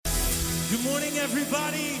Good morning,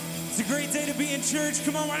 everybody. It's a great day to be in church.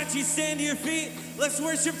 Come on, why don't you stand to your feet? Let's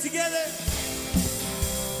worship together.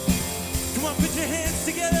 Come on, put your hands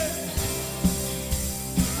together.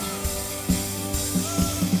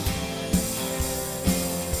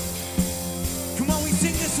 Come on, we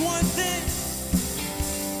sing this one thing.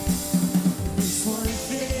 This one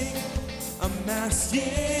thing I'm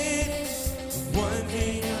asking, one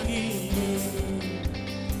thing I need.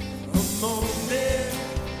 A moment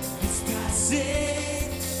is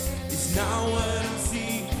passing, it's not what I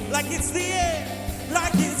see. Like it's the air,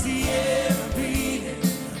 like it's the air I'm breathing.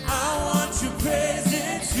 I want your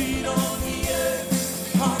presence, feet on the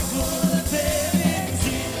earth, heart full of heaven,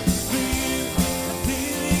 for you. A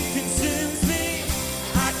feeling consumes me,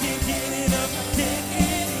 I can't get enough, I can't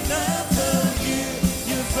get enough of you.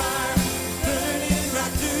 Your fire burning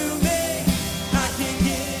right through me, I can't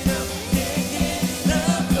get enough, can't get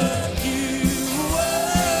enough of you.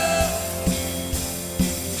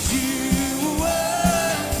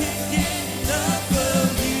 Can't get enough of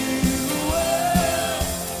you.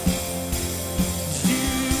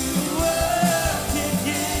 Can't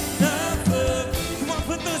get enough of. Come on,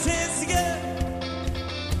 put those hands together.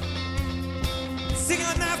 Sing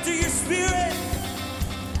on after your spirit.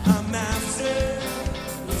 I'm after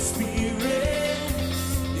your spirit.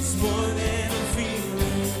 It's more than I'm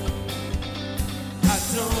feeling. I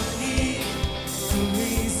don't need a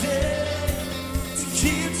reason to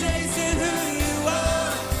keep chasing who you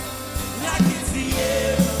are. Like it's the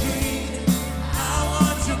air I'm breathing. I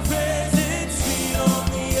want your presence, feet on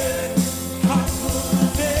the earth, heart full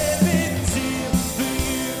of heaven, till for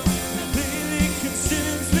you completely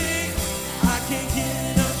consumes me. I can't get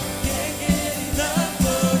enough, can't get enough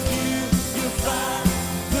of you. Your fire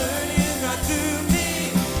burning right through me.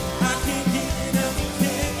 I can't get enough,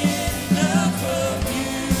 can't get enough of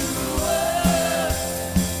you.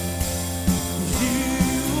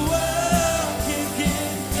 Can't get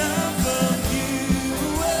enough of you.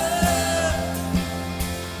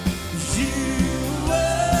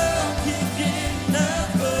 Can't get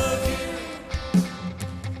enough of you.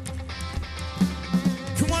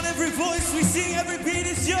 Come on, every voice we sing, every beat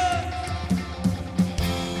is yours.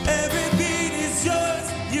 Every beat is yours.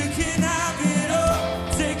 You can have it all.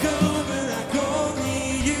 Take over like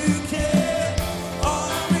only you can. All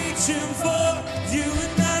I'm reaching for, you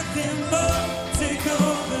and nothing more. Take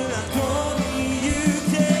over like only you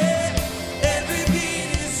can. Every beat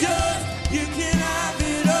is yours. You can have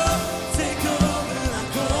it all. Take over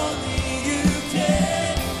like only you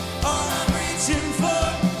can. All I'm reaching for,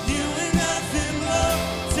 you and nothing more.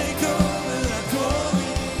 Take over like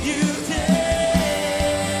only you can.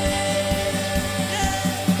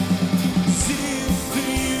 Sing for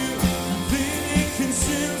you, feeling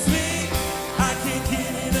consumes me. I can't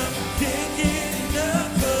get enough, can't get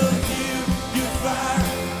enough of you. Your fire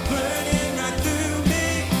burning right through me.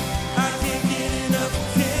 I can't get enough,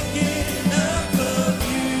 can't get enough of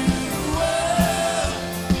you.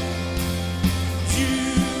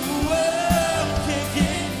 Can't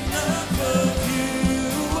get enough of you.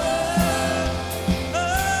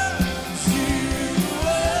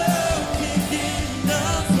 Can't get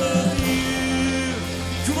enough of you.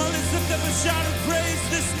 Come on, let's lift up a shout of praise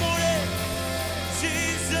this morning.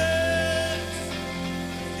 Jesus.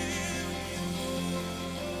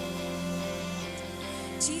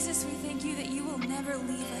 Jesus, we thank you that you will never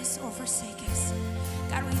leave us or forsake us.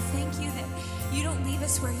 God, we thank you that you don't leave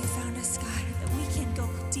us where you found us, God, that we can go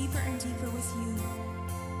deeper and deeper with you.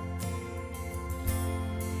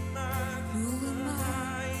 Who am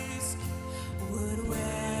I would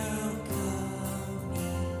welcome me?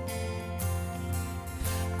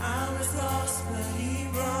 I was lost, but he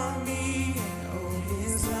brought me and oh,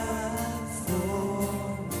 his love for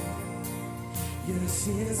me. Yes,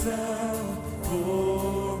 his love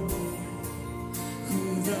for me. Who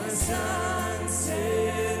the Son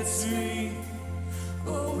sets free,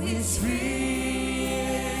 oh, it's free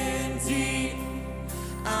indeed.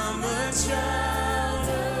 I'm a child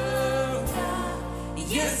of God,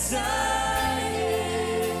 yes I am.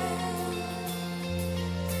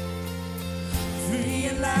 Free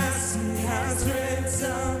at last, he has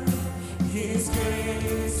ransomed his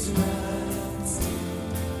grace runs deep.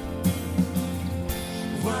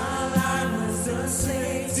 While I was a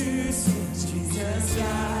slave to sin, Jesus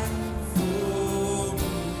died for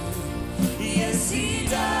me. Yes, he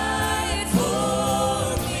died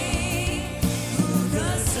for me. Who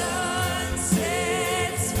the Son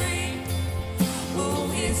sets free,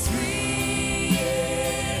 oh, it's free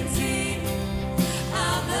indeed.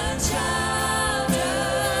 I'm a child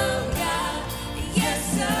of God, yes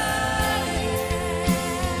I am.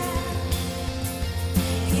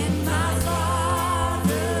 In my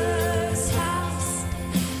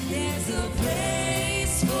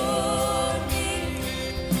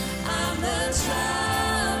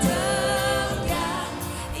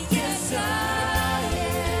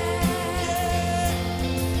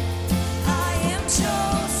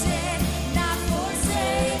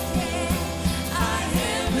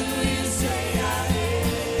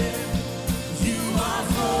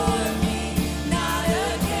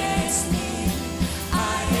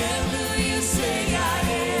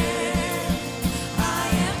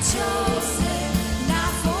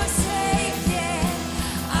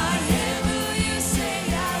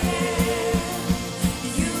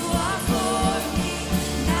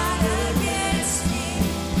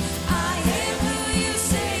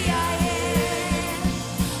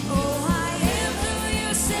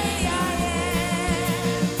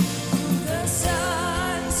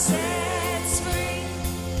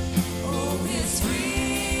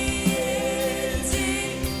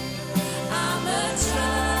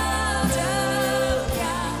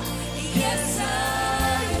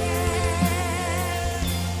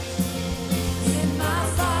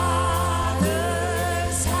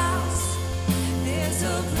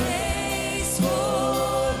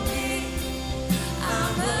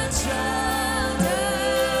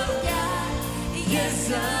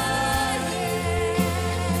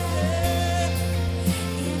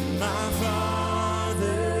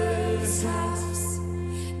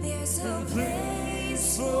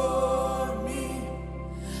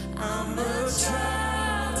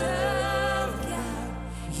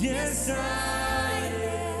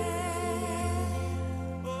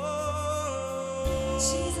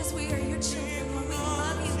Jesus, we are your children, Lord. We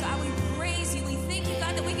love you, God. We praise you. We thank you,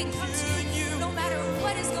 God, that we can come to you no matter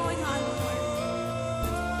what is going on, Lord.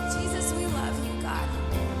 Jesus, we love you, God.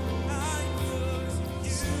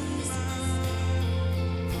 Jesus.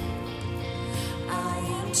 I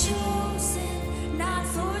am chosen, not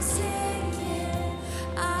forsaken.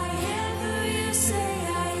 I am who you say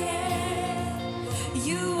I am.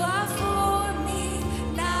 You are for me,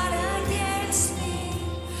 not against me.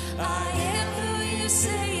 I am who you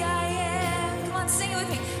say I am. Come on, sing it with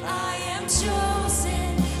me. I am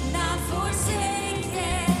chosen, not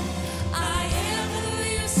forsaken. I am who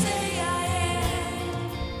you say I am.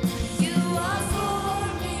 You are for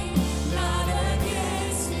me, not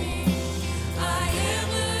against me. I am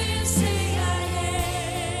who you say I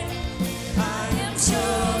am. I am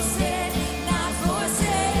chosen, not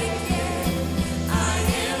forsaken. I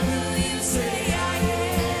am who you say I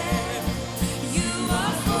am. You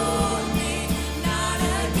are for me, not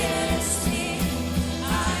against me.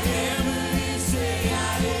 I am who you say I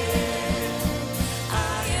am.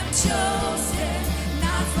 I am chosen,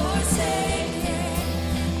 not forsaken.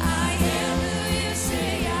 I am who you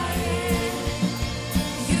say I am.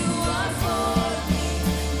 You are for me,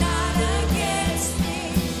 not against me.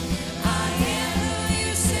 I am who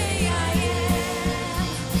you say I am.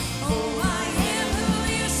 Oh, I am who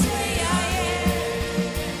you say I am.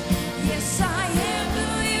 Yes, I am who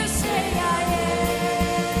you say I am.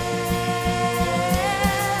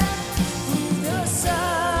 Who the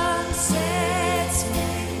sun sets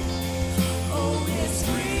free, oh, is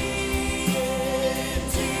free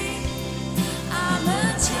indeed. I'm a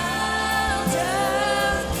child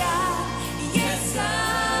of God. Yes, I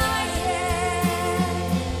am.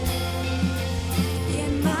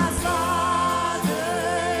 In my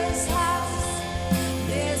Father's house,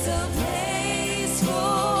 there's a place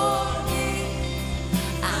for me.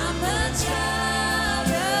 I'm a child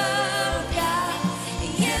of God.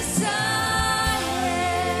 Yes, I am.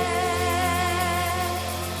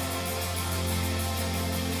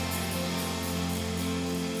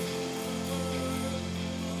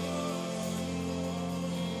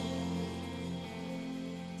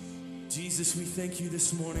 Jesus, we thank you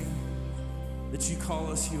this morning that you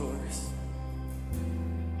call us yours.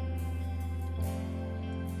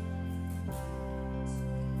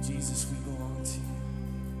 Jesus, we belong to you.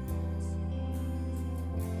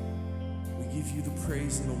 We give you the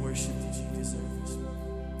praise and the worship that you deserve this morning.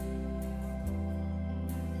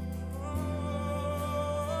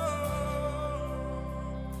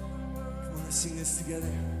 Come on, let's sing this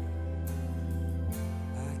together.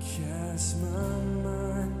 I cast my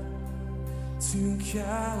mind to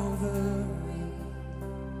Calvary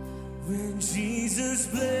when Jesus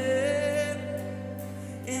bled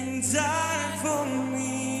and died for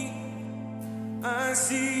me. I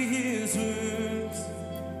see his wounds,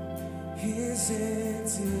 his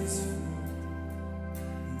hands, his feet,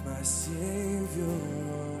 my Savior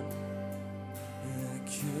on that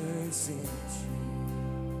cursed tree.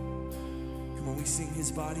 Come on, we sing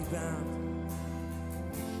his body bound,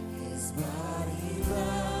 his body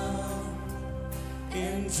bound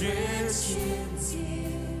and drenched in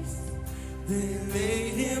tears. They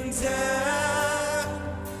laid him down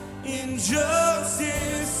in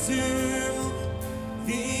Joseph's tomb,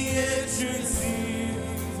 the entrance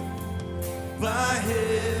sealed by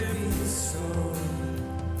heavy stone.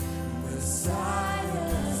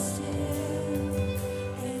 Messiah still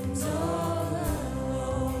and all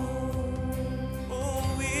alone. Oh,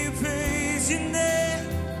 we praise your name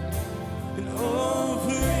and oh,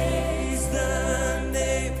 praise the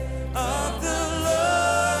name of the Lord.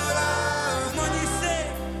 When you say,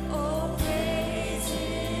 oh, praise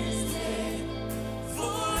his name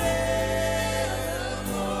forevermore.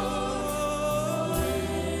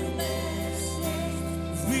 In this name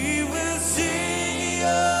we will sing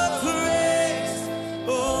your praise,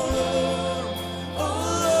 oh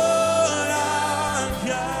Lord, our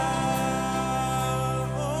God,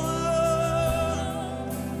 oh Lord.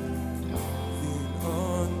 Then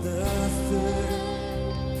on the third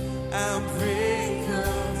outbreak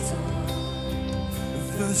of dawn,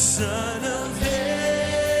 the Son of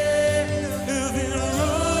Heaven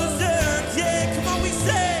rose again. Come on, we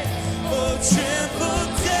say, oh, tremble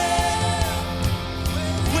death,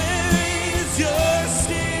 where is your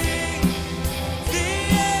sting? The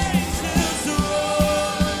angels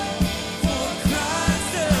roar for Christ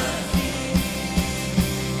the King.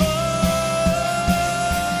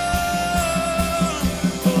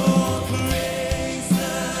 Oh, praise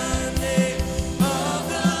the name of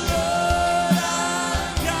the Lord our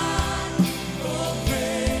God.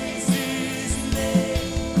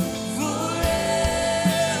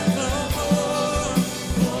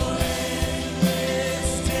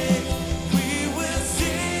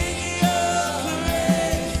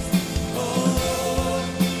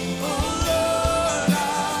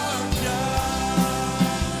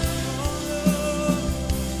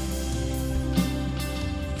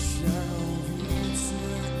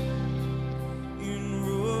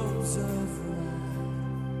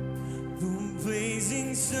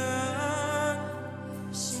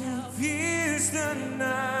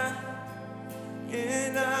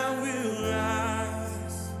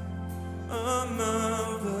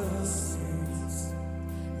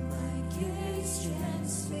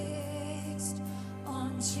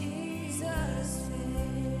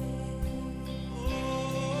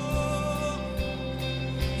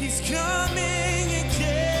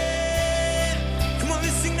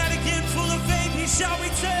 shall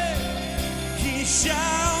return. He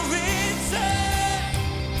shall return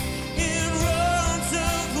in roads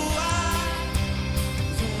of wide.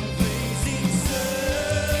 The blazing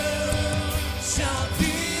sun shall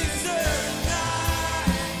pierce the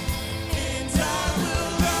night, and I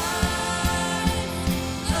will rise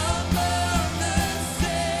above the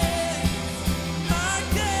saints. My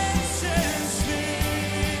gaze is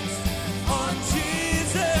fixed on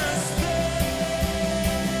Jesus' face.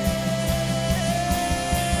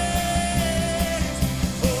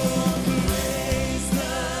 Oh, praise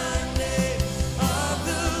the name of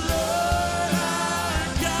the Lord our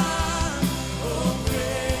God. Oh,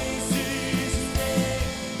 praise His name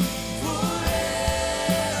forevermore.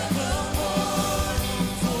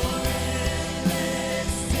 For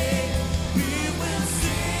endless days we will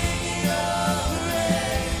sing Your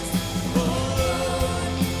praise. Oh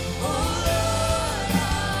Lord,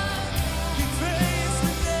 we praise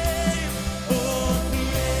the name. Oh,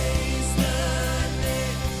 praise the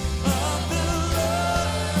name of the Lord.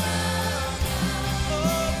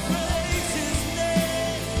 Oh, praise His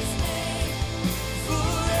name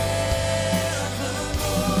forevermore.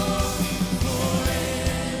 For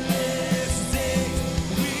endless days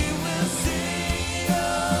we will sing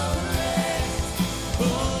Your praise.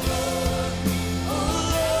 Oh Lord,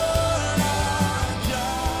 our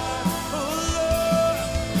God. Oh Lord,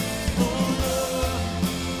 our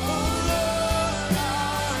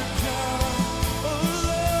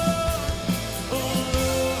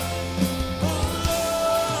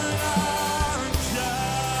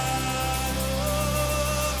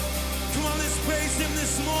come on, let's praise Him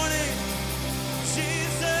this morning.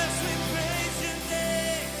 Jesus, we praise Your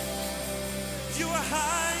name. You are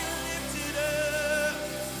high and lifted up.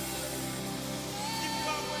 Give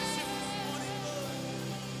God worship this morning, Lord.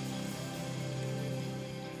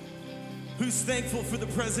 Who's thankful for the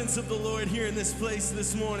presence of the Lord here in this place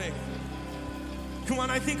this morning? Come on,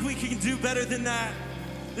 I think we can do better than that.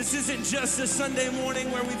 This isn't just a Sunday morning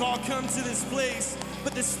where we've all come to this place,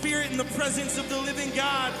 but the Spirit and the presence of the living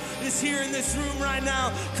God is here in this room right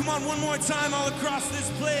now. Come on, one more time all across this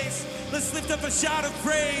place. Let's lift up a shout of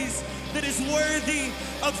praise that is worthy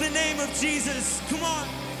of the name of Jesus. Come on.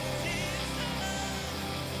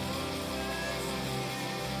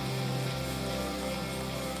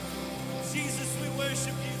 Jesus, we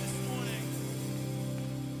worship You this morning.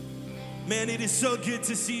 Man, it is so good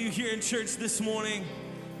to see you here in church this morning.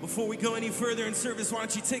 Before we go any further in service, why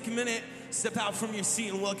don't you take a minute, step out from your seat,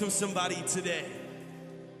 and welcome somebody today.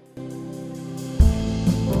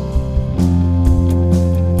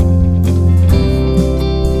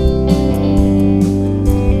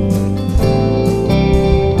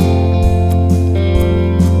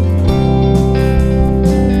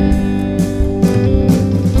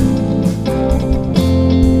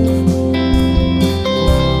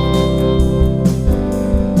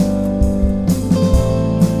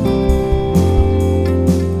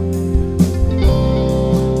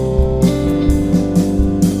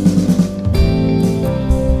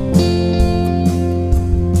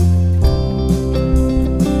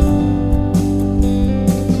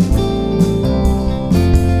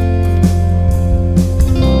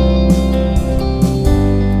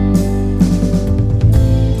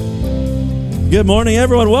 Good morning,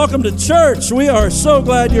 everyone. Welcome to church. We are so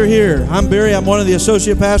glad you're here. I'm Barry. I'm one of the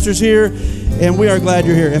associate pastors here, and we are glad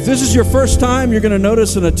you're here. If this is your first time, you're going to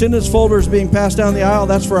notice an attendance folder is being passed down the aisle.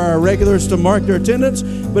 That's for our regulars to mark their attendance.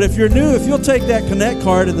 But if you're new, if you'll take that Connect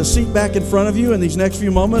card in the seat back in front of you in these next few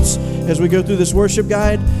moments as we go through this worship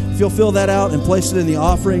guide, if you'll fill that out and place it in the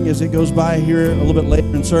offering as it goes by here a little bit later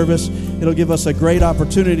in service, it'll give us a great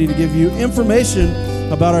opportunity to give you information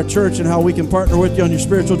about our church and how we can partner with you on your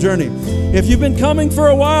spiritual journey. If you've been coming for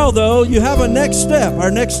a while, though, you have a next step.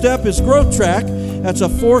 Our next step is Growth Track. That's a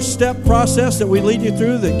 4-step process that we lead you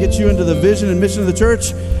through that gets you into the vision and mission of the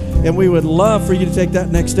church. And we would love for you to take that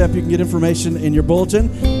next step. You can get information in your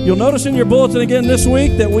bulletin. You'll notice in your bulletin again this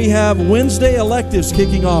week that we have Wednesday electives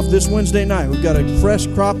kicking off this Wednesday night. We've got a fresh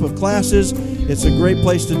crop of classes. It's a great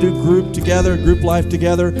place to do group life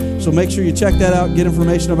together. So make sure you check that out, get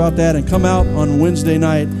information about that, and come out on Wednesday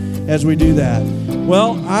night as we do that.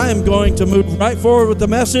 Well, I am going to move right forward with the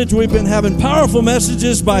message. We've been having powerful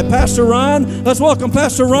messages by Pastor Ron. Let's welcome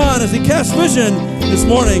Pastor Ron as he casts vision this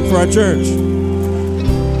morning for our church.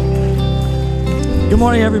 Good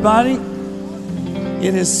morning, everybody.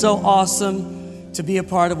 It is so awesome to be a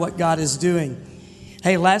part of what God is doing.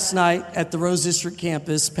 Hey, last night at the Rose District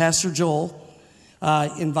campus, Pastor Joel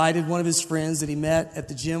invited one of his friends that he met at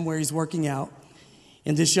the gym where he's working out.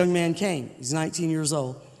 And this young man came. He's 19 years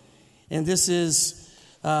old. And this is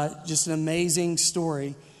just an amazing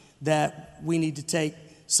story that we need to take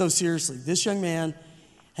so seriously. This young man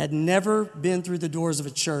had never been through the doors of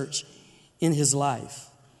a church in his life.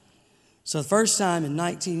 So the first time in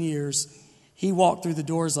 19 years, he walked through the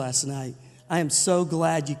doors last night. I am so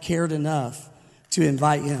glad you cared enough to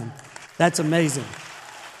invite him. That's amazing.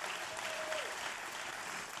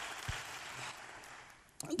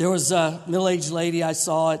 There was a middle-aged lady I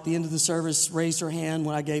saw at the end of the service raise her hand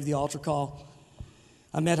when I gave the altar call.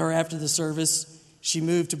 I met her after the service. She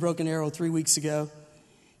moved to Broken Arrow 3 weeks ago.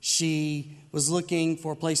 She was looking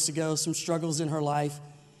for a place to go, some struggles in her life,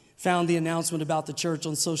 found the announcement about the church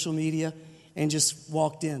on social media, and just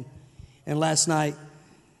walked in. And last night,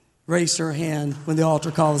 raised her hand when the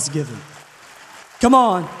altar call was given. Come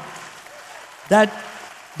on.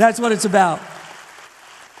 That's what it's about.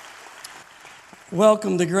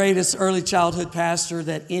 Welcome the greatest early childhood pastor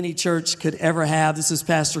that any church could ever have. This is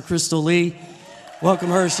Pastor Crystal Lee. Welcome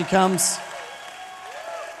her as she comes.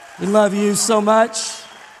 We love you so much.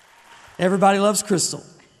 Everybody loves Crystal.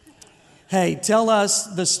 Hey, tell us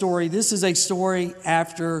the story. This is a story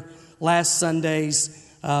after last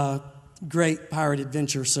Sunday's Great Pirate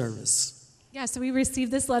Adventure service. Yeah, so we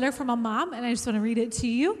received this letter from a mom, and I just want to read it to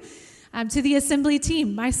you. To the assembly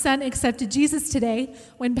team, my son accepted Jesus today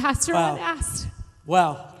when Pastor Ron asked.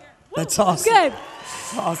 Wow, that's awesome. Good.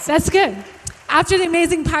 That's awesome. That's good. After the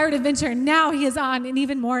amazing pirate adventure, now he is on an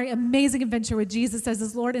even more amazing adventure with Jesus as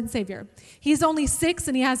his Lord and Savior. He's only 6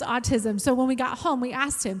 and he has autism. So when we got home, we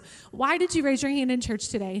asked him, why did you raise your hand in church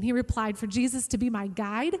today? And he replied, for Jesus to be my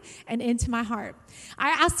guide and into my heart.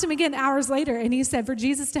 I asked him again hours later, and he said, for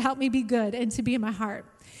Jesus to help me be good and to be in my heart.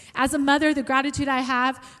 As a mother, the gratitude I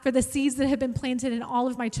have for the seeds that have been planted in all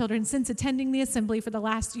of my children since attending the assembly for the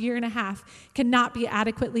last year and a half cannot be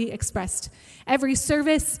adequately expressed. Every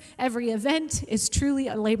service, every event is truly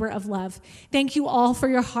a labor of love. Thank you all for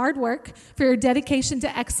your hard work, for your dedication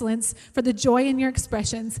to excellence, for the joy in your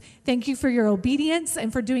expressions. Thank you for your obedience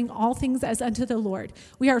and for doing all things as unto the Lord.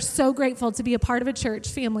 We are so grateful to be a part of a church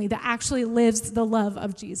family that actually lives the love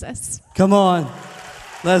of Jesus. Come on.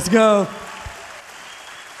 Let's go.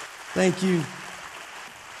 Thank you.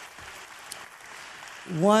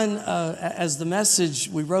 As the message,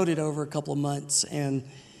 we wrote it over a couple of months, and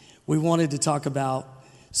we wanted to talk about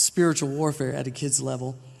spiritual warfare at a kid's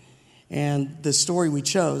level. And the story we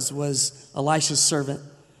chose was Elisha's servant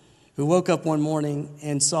who woke up one morning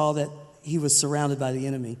and saw that he was surrounded by the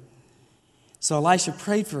enemy. So Elisha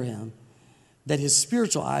prayed for him that his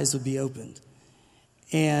spiritual eyes would be opened.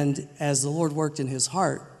 And as the Lord worked in his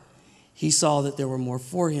heart, he saw that there were more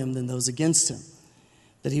for him than those against him,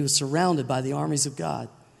 that he was surrounded by the armies of God,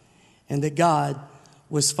 and that God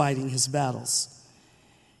was fighting his battles.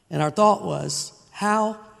 And our thought was,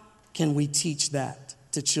 how can we teach that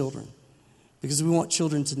to children? Because we want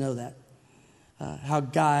children to know that, how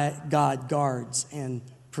God guards and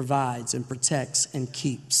provides and protects and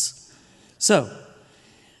keeps. So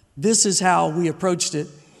this is how we approached it.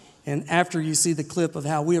 And after you see the clip of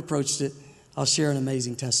how we approached it, I'll share an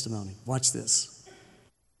amazing testimony. Watch this.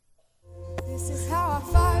 This is how I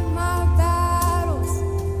fight my battles.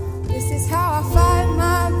 This is how I fight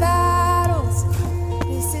my battles.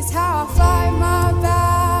 This is how I fight my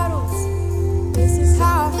battles. This is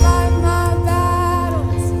how I fight my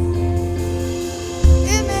battles.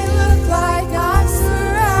 It may look like I'm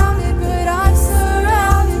surrounded, but I'm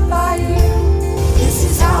surrounded by you. This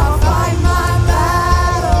is how I fight my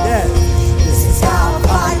battles. Yeah. This is how I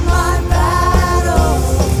fight my battles.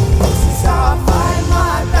 This is how I fight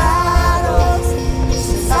my battles. This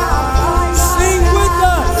is how I fight my Sing with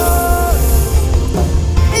us. battles.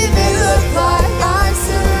 It may look like I'm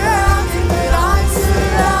surrounded, but I'm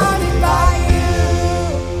surrounded by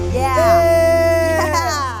you. Yeah.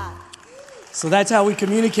 So that's how we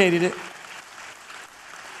communicated it.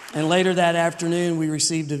 And later that afternoon, we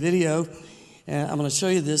received a video. And I'm going to show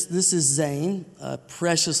you this. This is Zane, a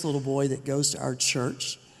precious little boy that goes to our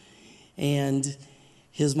church. And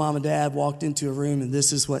his mom and dad walked into a room, and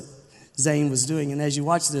this is what Zane was doing. And as you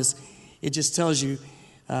watch this, it just tells you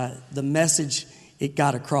the message it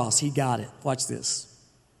got across. He got it. Watch this.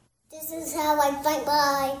 This is how I fight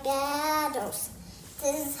my battles.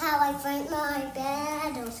 This is how I fight my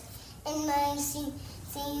battles. In my seem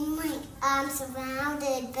like I'm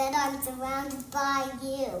surrounded, but I'm surrounded by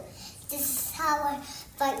you. This is how I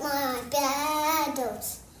fight my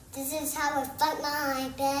battles. This is how I fight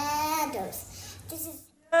my battles. This is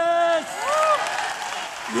Yes!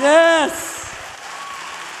 Yes!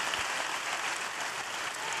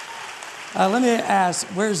 Let me ask,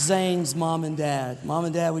 where's Zane's mom and dad? Mom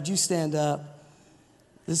and dad, would you stand up?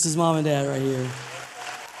 This is mom and dad right here.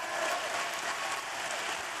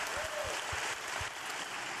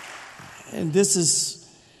 And this is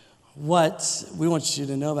what we want you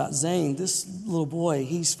to know about Zane. This little boy,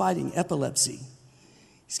 he's fighting epilepsy.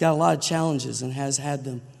 He's got a lot of challenges and has had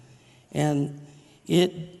them. And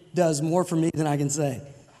it does more for me than I can say.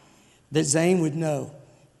 That Zane would know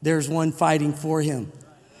there's one fighting for him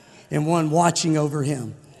and one watching over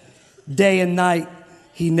him. Day and night,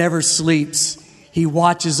 he never sleeps. He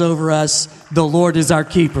watches over us. The Lord is our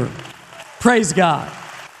keeper. Praise God.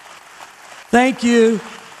 Thank you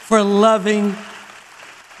for loving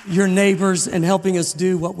your neighbors and helping us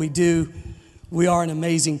do what we do. We are an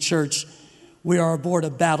amazing church. We are aboard a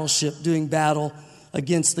battleship doing battle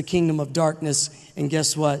against the kingdom of darkness. And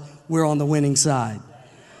guess what? We're on the winning side.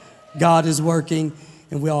 God is working,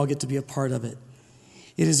 and we all get to be a part of it.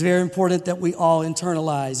 It is very important that we all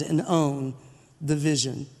internalize and own the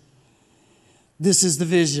vision. This is the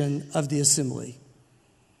vision of the assembly.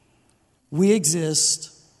 We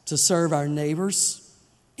exist to serve our neighbors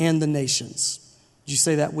and the nations. Did you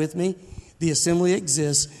say that with me? The assembly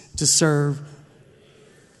exists to serve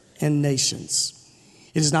and nations.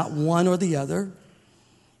 It is not one or the other.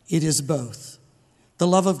 It is both. The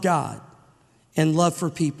love of God and love for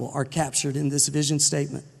people are captured in this vision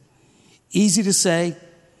statement. Easy to say,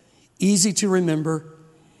 easy to remember.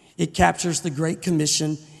 It captures the Great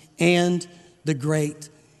Commission and the Great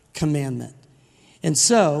Commandment. And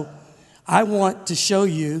so I want to show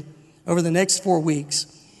you over the next 4 weeks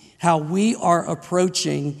how we are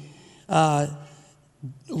approaching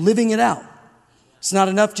living it out. It's not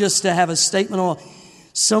enough just to have a statement on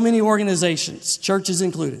so many organizations, churches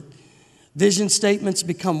included. Vision statements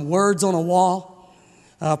become words on a wall,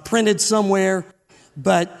 printed somewhere,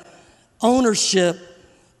 but ownership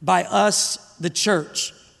by us, the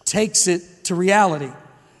church, takes it to reality.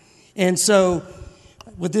 And so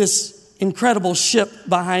with this incredible ship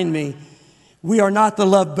behind me, we are not the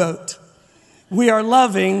love boat. We are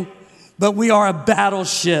loving, but we are a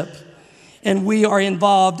battleship. And we are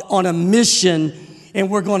involved on a mission, and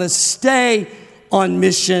we're going to stay on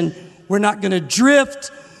mission. We're not going to drift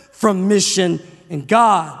from mission, and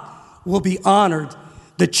God will be honored.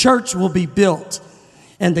 The church will be built,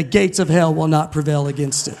 and the gates of hell will not prevail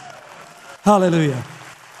against it. Hallelujah.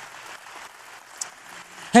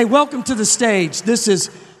 Hey, welcome to the stage. This is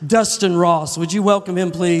Dustin Ross. Would you welcome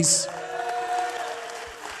him, please?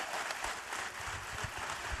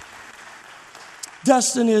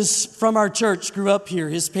 Dustin is from our church, grew up here.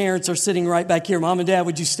 His parents are sitting right back here. Mom and Dad,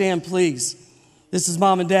 would you stand, please? This is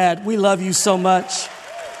Mom and Dad. We love you so much.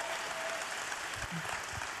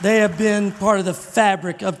 They have been part of the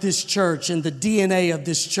fabric of this church and the DNA of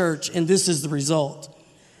this church, and this is the result.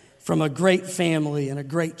 From a great family and a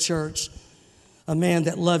great church, a man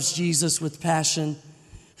that loves Jesus with passion,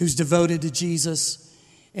 who's devoted to Jesus,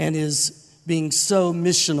 and is being so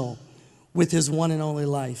missional with his one and only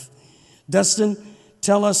life. Dustin,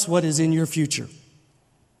 tell us what is in your future.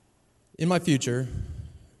 In my future,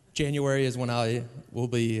 January is when I will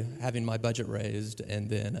be having my budget raised, and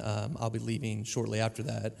then I'll be leaving shortly after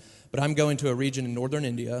that. But I'm going to a region in northern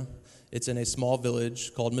India. It's in a small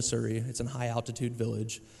village called Mussoorie. It's a high-altitude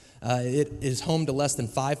village. It is home to less than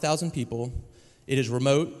 5,000 people. It is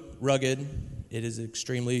remote, rugged. It is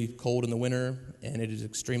extremely cold in the winter, and it is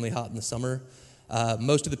extremely hot in the summer.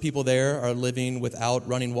 Most of the people there are living without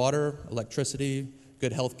running water, electricity,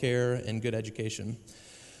 good health care, and good education.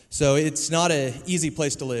 So it's not an easy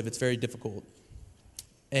place to live. It's very difficult.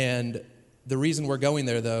 And the reason we're going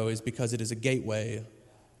there, though, is because it is a gateway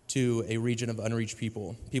to a region of unreached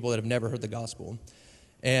people, people that have never heard the gospel.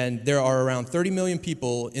 And there are around 30 million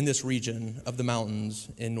people in this region of the mountains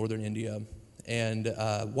in northern India. And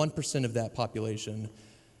 1% of that population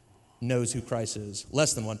knows who Christ is.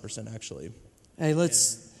 Less than 1%, actually. Hey, we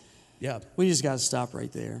just got to stop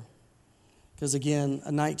right there. Because again,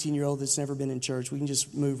 a 19-year-old that's never been in church, we can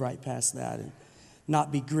just move right past that and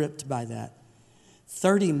not be gripped by that.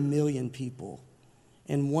 30 million people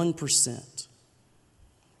and 1%.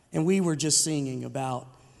 And we were just singing about,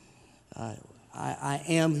 I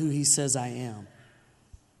am who he says I am.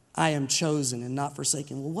 I am chosen and not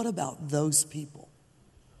forsaken. Well, what about those people?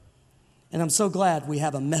 And I'm so glad we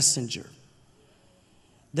have a messenger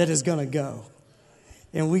that is going to go.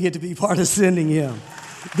 And we get to be part of sending him.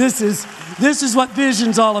 This is what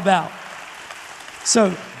Vision's all about.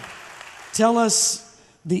 So tell us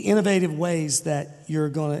the innovative ways that you're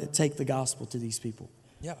going to take the gospel to these people.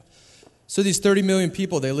 Yeah. So these 30 million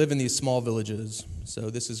people, they live in these small villages.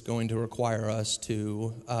 So this is going to require us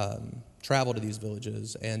to travel to these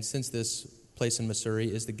villages. And since this place in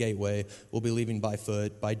Mussoorie is the gateway, we'll be leaving by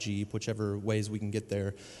foot, by jeep, whichever ways we can get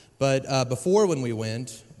there. But before when we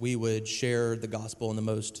went, we would share the gospel in the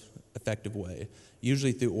most effective way,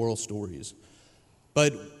 usually through oral stories.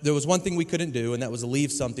 But there was one thing we couldn't do, and that was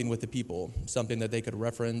leave something with the people, something that they could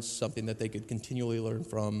reference, something that they could continually learn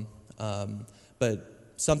from,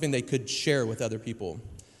 but something they could share with other people.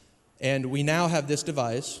 And we now have this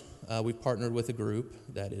device. We've partnered with a group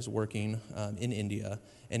that is working in India,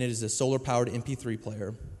 and it is a solar-powered MP3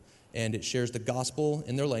 player, and it shares the gospel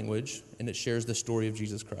in their language, and it shares the story of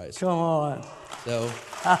Jesus Christ. Come on. So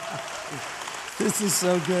This is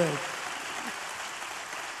so good.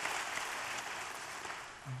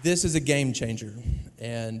 this is a game changer,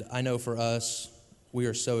 and I know for us, we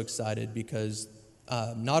are so excited because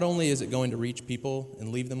not only is it going to reach people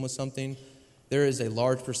and leave them with something, there is a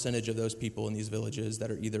large percentage of those people in these villages that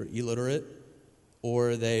are either illiterate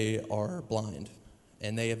or they are blind,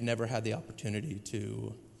 and they have never had the opportunity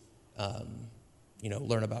to,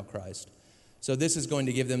 learn about Christ. So this is going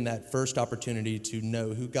to give them that first opportunity to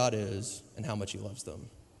know who God is and how much He loves them.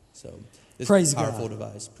 So this Praise is a powerful God.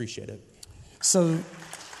 device. Appreciate it. So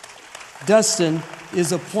Dustin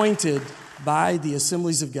is appointed by the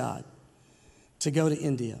Assemblies of God to go to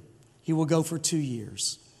India. He will go for 2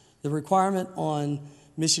 years. The requirement on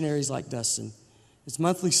missionaries like Dustin is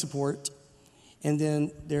monthly support, and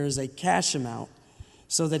then there is a cash amount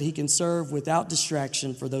so that he can serve without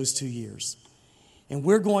distraction for those 2 years. And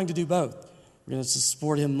we're going to do both. We're going to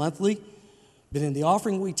support him monthly, but in the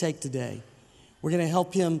offering we take today, we're going to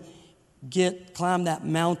help him climb that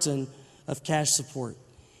mountain of cash support.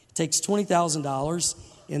 It takes $20,000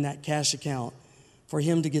 in that cash account for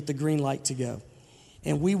him to get the green light to go.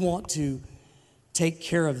 And we want to take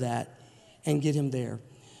care of that and get him there.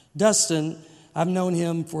 Dustin, I've known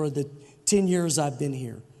him for the 10 years I've been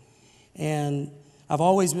here. And I've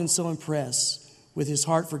always been so impressed with his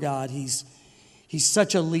heart for God. He's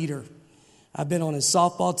such a leader. I've been on his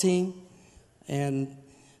softball team, and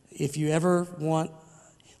if you ever want,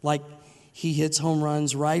 like, he hits home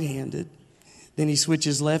runs right-handed, then he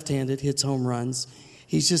switches left-handed, hits home runs.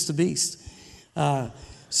 He's just a beast.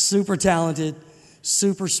 Super talented,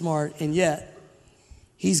 super smart, and yet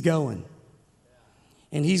he's going.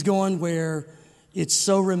 And he's going where it's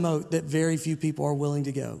so remote that very few people are willing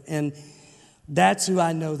to go. And that's who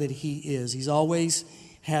I know that he is. He's always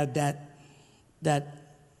had that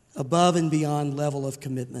above and beyond level of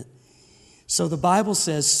commitment. So the Bible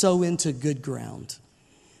says, sow into good ground.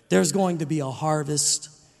 There's going to be a harvest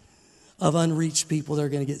of unreached people that are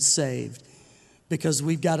going to get saved because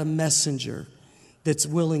we've got a messenger that's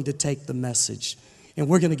willing to take the message. And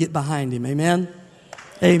we're going to get behind him. Amen?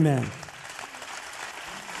 Amen.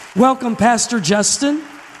 Welcome, Pastor Justin,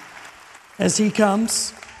 as he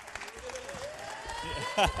comes.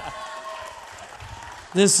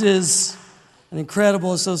 This is an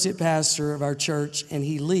incredible associate pastor of our church, and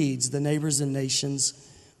he leads the Neighbors and Nations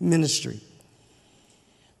ministry.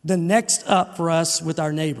 The next up for us with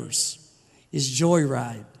our neighbors is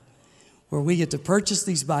Joyride, where we get to purchase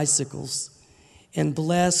these bicycles and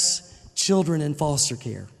bless children in foster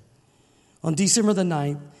care. On December the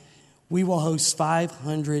 9th, we will host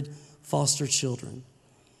 500 foster children,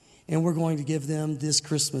 and we're going to give them this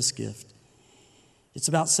Christmas gift. It's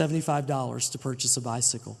about $75 to purchase a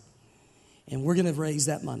bicycle, and we're going to raise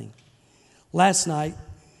that money. Last night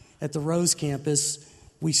at the Rose campus,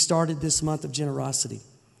 we started this month of generosity.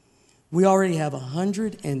 We already have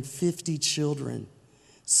 150 children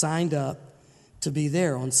signed up to be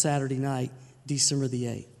there on Saturday night, December the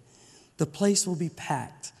 8th. The place will be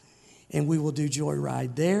packed, and we will do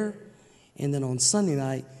Joyride there, and then on Sunday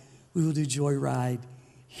night, we will do Joyride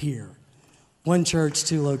here. One church,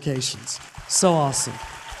 2 locations. So awesome.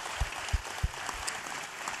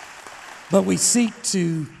 But we seek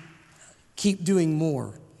to keep doing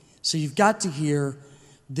more. So you've got to hear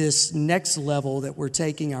this next level that we're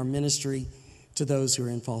taking our ministry to those who are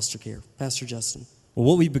in foster care. Pastor Justin. Well,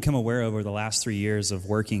 what we've become aware of over the last 3 years of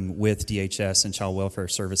working with DHS and Child Welfare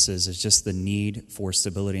Services is just the need for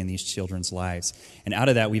stability in these children's lives. And out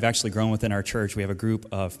of that, we've actually grown within our church. We have a group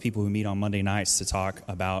of people who meet on Monday nights to talk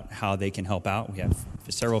about how they can help out. We have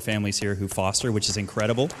several families here who foster, which is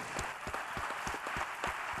incredible.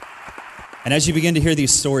 And as you begin to hear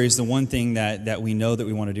these stories, the one thing that we know that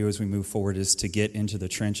we want to do as we move forward is to get into the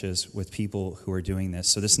trenches with people who are doing this.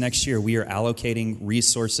 So this next year, we are allocating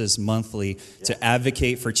resources monthly to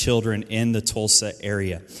advocate for children in the Tulsa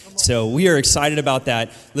area. So we are excited about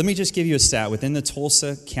that. Let me just give you a stat. Within the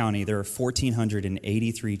Tulsa County, there are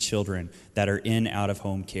 1,483 children that are in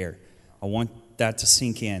out-of-home care. I want that to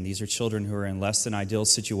sink in. These are children who are in less than ideal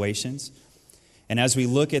situations. And as we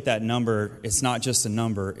look at that number, it's not just a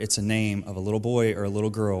number, it's a name of a little boy or a little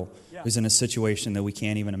girl who's in a situation that we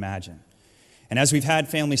can't even imagine. And as we've had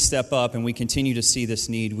families step up and we continue to see this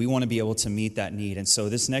need, we want to be able to meet that need. And so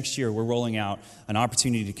this next year, we're rolling out an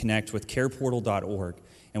opportunity to connect with careportal.org.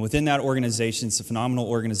 And within that organization, it's a phenomenal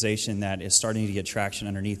organization that is starting to get traction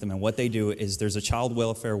underneath them. And what they do is there's a child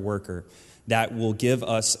welfare worker that will give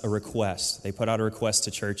us a request. They put out a request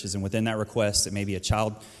to churches, and within that request, it may be a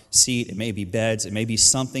child seat, it may be beds, it may be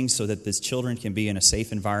something so that these children can be in a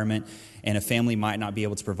safe environment, and a family might not be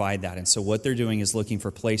able to provide that. And so what they're doing is looking for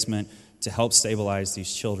placement to help stabilize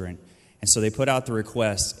these children. And so they put out the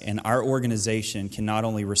request, and our organization can not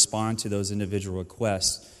only respond to those individual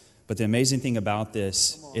requests, but the amazing thing about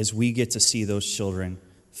this is we get to see those children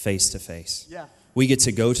face to face. Yeah. We get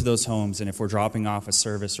to go to those homes, and if we're dropping off a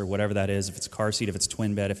service or whatever that is, if it's a car seat, if it's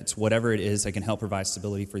twin bed, if it's whatever it is that can help provide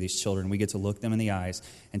stability for these children, we get to look them in the eyes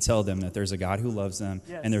and tell them that there's a God who loves them,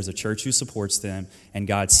 and there's a church who supports them, and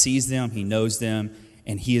God sees them, He knows them,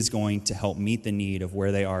 and He is going to help meet the need of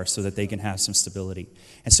where they are so that they can have some stability.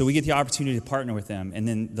 And so we get the opportunity to partner with them. And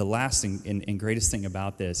then the last thing and greatest thing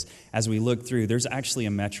about this, as we look through, there's actually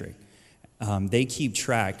a metric. They keep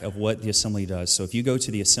track of what the assembly does. So if you go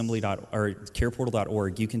to the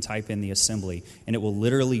careportal.org, you can type in the assembly, and it will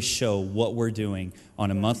literally show what we're doing on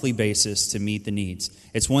a monthly basis to meet the needs.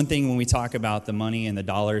 It's one thing when we talk about the money and the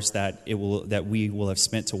dollars that we will have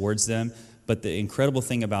spent towards them, but the incredible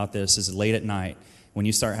thing about this is late at night, when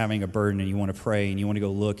you start having a burden and you want to pray and you want to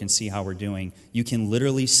go look and see how we're doing, you can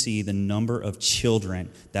literally see the number of children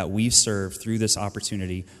that we've served through this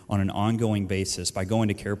opportunity on an ongoing basis by going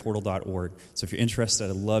to careportal.org. So if you're interested,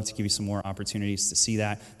 I'd love to give you some more opportunities to see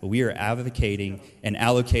that. But we are advocating and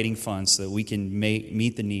allocating funds so that we can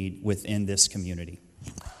meet the need within this community.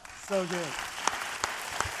 So good.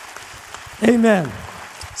 Amen.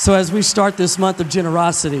 So as we start this month of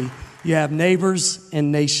generosity, you have neighbors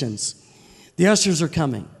and nations. The ushers are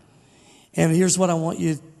coming. And here's what I want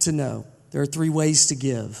you to know. There are 3 ways to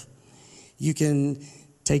give. You can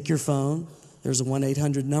take your phone. There's a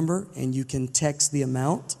 1-800 number, and you can text the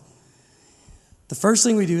amount. The first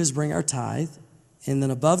thing we do is bring our tithe, and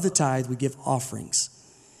then above the tithe, we give offerings.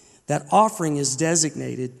 That offering is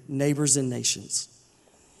designated neighbors and nations.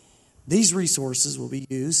 These resources will be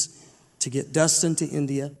used to get Dustin to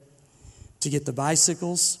India, to get the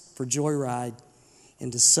bicycles for Joyride,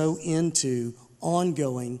 and to sow into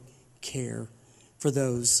ongoing care for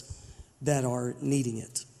those that are needing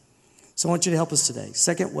it. So I want you to help us today.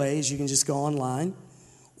 Second way is you can just go online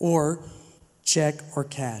or check or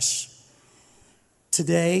cash.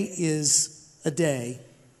 Today is a day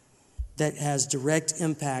that has direct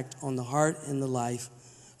impact on the heart and the life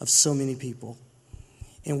of so many people.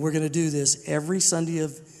 And we're going to do this every Sunday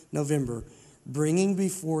of November, bringing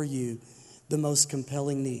before you the most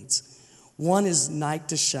compelling needs. One is Night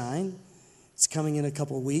to Shine. It's coming in a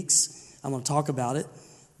couple of weeks. I'm going to talk about it.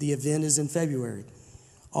 The event is in February.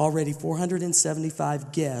 Already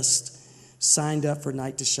 475 guests signed up for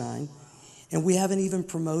Night to Shine, and we haven't even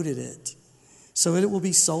promoted it. So it will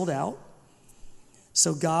be sold out.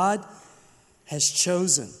 So God has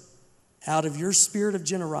chosen, out of your spirit of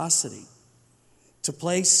generosity, to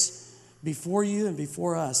place before you and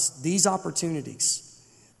before us these opportunities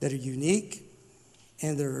that are unique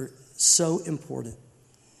and they're so important.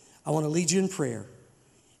 I want to lead you in prayer,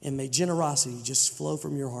 and may generosity just flow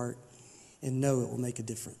from your heart and know it will make a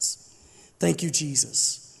difference. Thank you,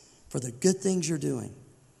 Jesus, for the good things you're doing.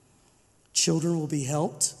 Children will be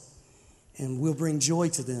helped, and we'll bring joy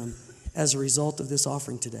to them as a result of this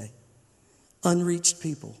offering today. Unreached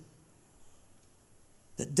people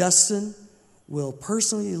that Dustin will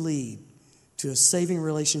personally lead to a saving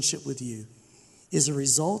relationship with you is a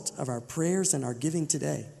result of our prayers and our giving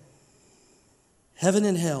today. Heaven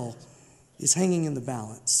and hell is hanging in the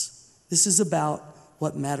balance. This is about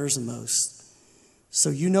what matters the most.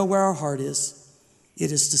 So you know where our heart is.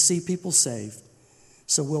 It is to see people saved.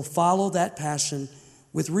 So we'll follow that passion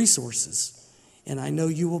with resources. And I know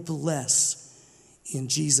you will bless in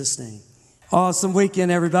Jesus' name. Awesome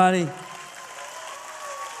weekend, everybody.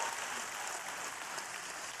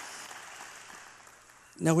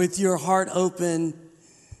 Now, with your heart open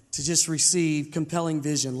to just receive compelling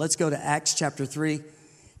vision, let's go to Acts chapter 3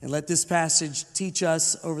 and let this passage teach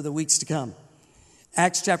us over the weeks to come.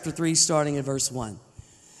 Acts chapter 3, starting at verse 1.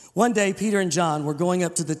 One day, Peter and John were going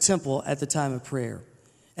up to the temple at the time of prayer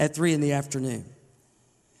at 3 p.m.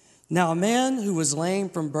 Now, a man who was lame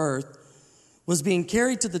from birth was being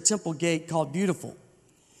carried to the temple gate called Beautiful,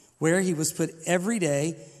 where he was put every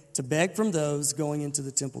day to beg from those going into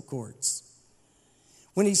the temple courts.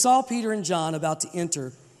 When he saw Peter and John about to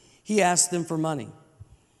enter, he asked them for money.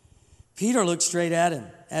 Peter looked straight at him,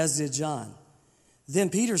 as did John. Then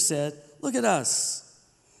Peter said, "Look at us."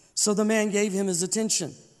 So the man gave him his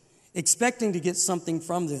attention, expecting to get something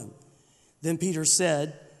from them. Then Peter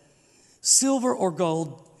said, "Silver or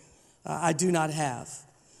gold I do not have,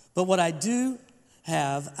 but what I do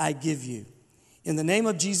have I give you. In the name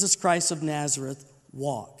of Jesus Christ of Nazareth,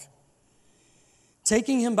 walk."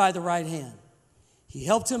 Taking him by the right hand, he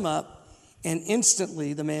helped him up, and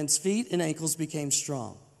instantly the man's feet and ankles became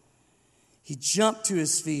strong. He jumped to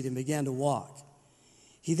his feet and began to walk.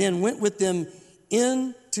 He then went with them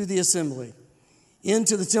into the assembly,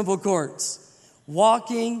 into the temple courts,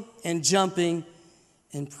 walking and jumping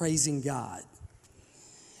and praising God.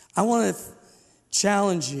 I want to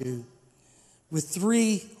challenge you with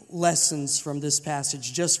 3 lessons from this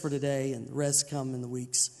passage just for today, and the rest come in the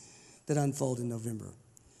weeks that unfold in November.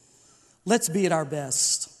 Let's be at our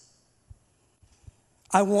best.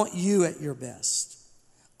 I want you at your best.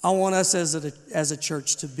 I want us as a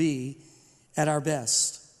church to be at our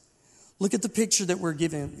best. Look at the picture that we're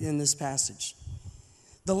given in this passage.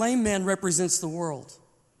 The lame man represents the world.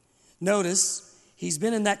 Notice, he's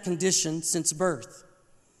been in that condition since birth.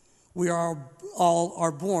 We all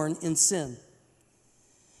are born in sin.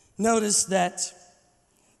 Notice that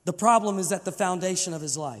the problem is at the foundation of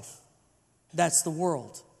his life. That's the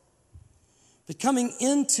world. But coming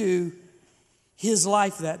into his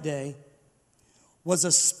life that day was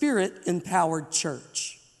a Spirit-empowered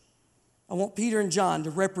church. I want Peter and John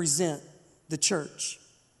to represent the church.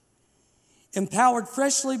 Empowered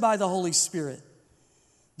freshly by the Holy Spirit,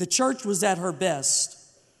 the church was at her best.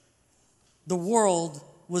 The world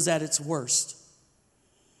was at its worst.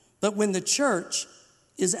 But when the church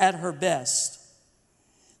is at her best,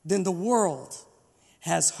 then the world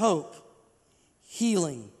has hope,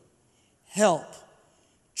 healing, help,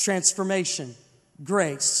 transformation,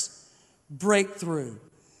 grace, breakthrough,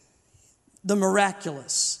 the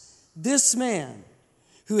miraculous. This man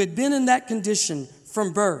who had been in that condition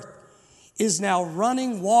from birth is now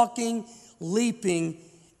running, walking, leaping,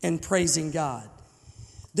 and praising God.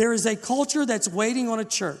 There is a culture that's waiting on a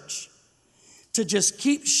church to just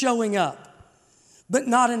keep showing up, but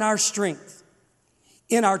not in our strength,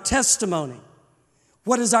 in our testimony.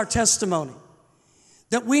 What is our testimony?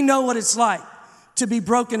 That we know what it's like to be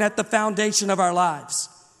broken at the foundation of our lives,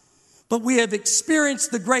 but we have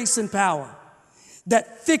experienced the grace and power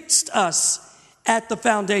that fixed us at the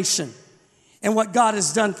foundation. And what God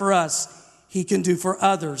has done for us, He can do for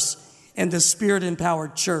others. And the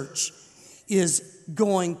Spirit-empowered church is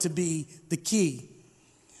going to be the key.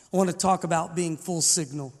 I want to talk about being full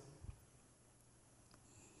signal.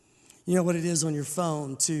 You know what it is on your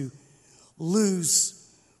phone to lose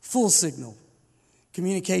full signal.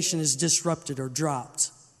 Communication is disrupted or dropped.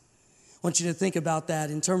 I want you to think about that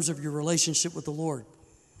in terms of your relationship with the Lord.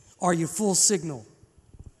 Are you full signal?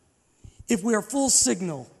 If we are full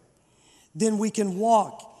signal, then we can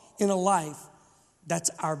walk in a life that's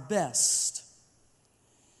our best.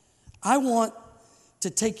 I want to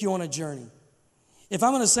take you on a journey. If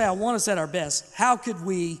I'm going to say I want us at our best, how could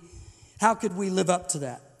we live up to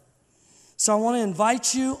that? So I want to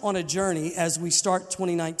invite you on a journey as we start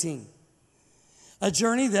 2019. A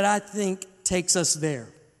journey that I think takes us there.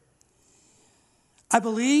 I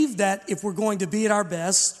believe that if we're going to be at our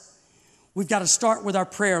best, we've got to start with our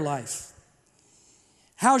prayer life.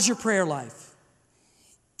 How's your prayer life?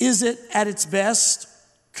 Is it at its best?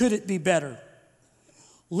 Could it be better?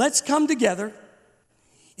 Let's come together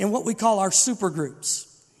in what we call our super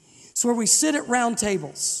groups. It's where we sit at round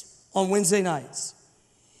tables on Wednesday nights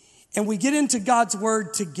and we get into God's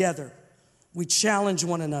Word together. We challenge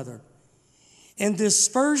one another. And this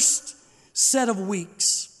first set of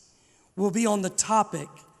weeks will be on the topic,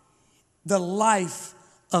 the life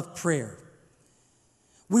of prayer.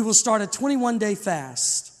 We will start a 21-day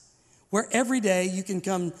fast where every day you can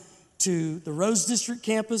come to the Rose District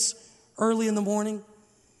campus early in the morning,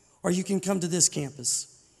 or you can come to this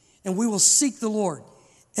campus. And we will seek the Lord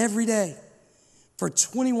every day for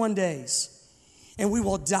 21 days. And we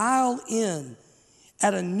will dial in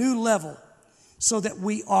at a new level so that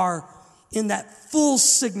we are in that full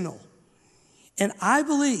signal. And I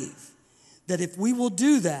believe that if we will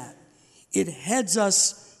do that, it heads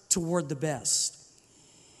us toward the best.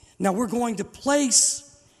 Now we're going to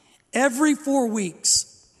place every 4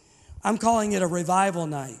 weeks, I'm calling it a revival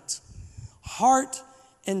night, heart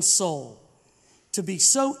and soul, to be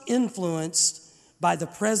so influenced by the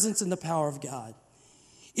presence and the power of God.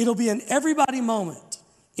 It'll be an everybody moment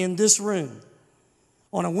in this room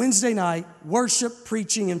on a Wednesday night, worship,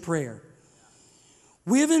 preaching, and prayer.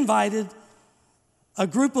 We have invited a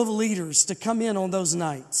group of leaders to come in on those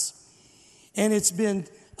nights. And it's been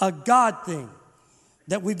a God thing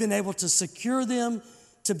that we've been able to secure them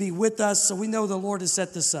to be with us, so we know the Lord has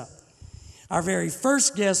set this up. Our very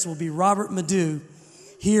first guest will be Robert Madu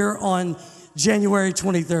here on January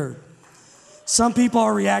 23rd. Some people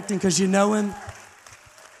are reacting because you know him.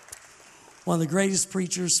 One of the greatest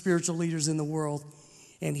preachers, spiritual leaders in the world,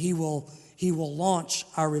 and he will launch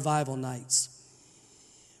our revival nights.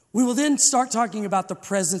 We will then start talking about the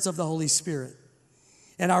presence of the Holy Spirit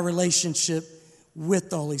and our relationship with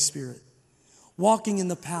the Holy Spirit, walking in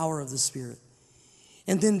the power of the Spirit.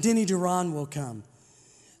 And then Denny Duran will come,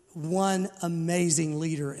 one amazing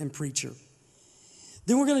leader and preacher.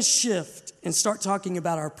 Then we're going to shift and start talking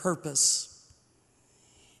about our purpose.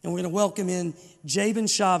 And we're going to welcome in Jabin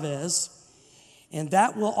Chavez. And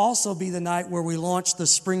that will also be the night where we launch the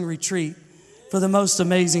spring retreat for the most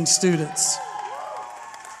amazing students.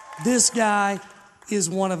 This guy is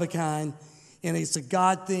one of a kind, and it's a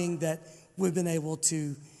God thing that we've been able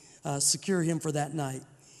to secure him for that night.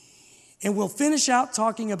 And we'll finish out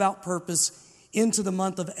talking about purpose into the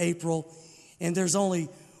month of April, and there's only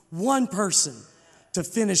one person to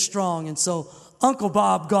finish strong, and so Uncle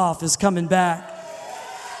Bob Goff is coming back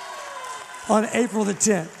on April the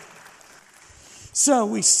 10th. So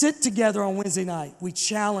we sit together on Wednesday night. We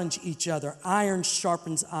challenge each other. Iron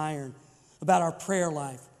sharpens iron about our prayer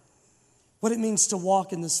life, what it means to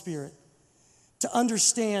walk in the Spirit, to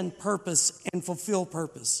understand purpose and fulfill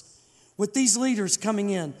purpose. With these leaders coming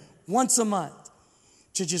in once a month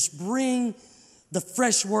to just bring the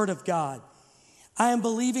fresh word of God, I am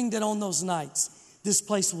believing that on those nights, this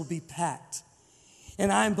place will be packed.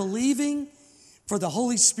 And I am believing for the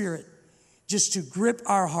Holy Spirit just to grip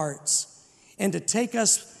our hearts and to take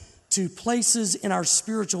us to places in our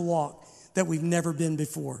spiritual walk that we've never been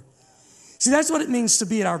before. See, that's what it means to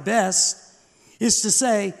be at our best, is to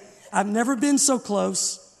say, I've never been so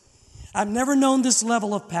close. I've never known this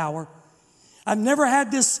level of power. I've never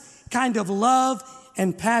had this kind of love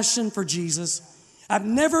and passion for Jesus. I've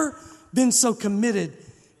never been so committed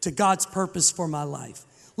to God's purpose for my life.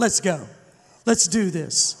 Let's go. Let's do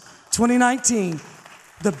this. 2019,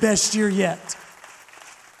 the best year yet.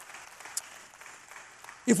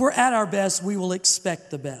 If we're at our best, we will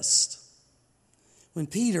expect the best. When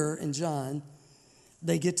Peter and John,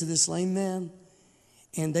 they get to this lame man,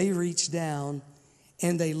 and they reach down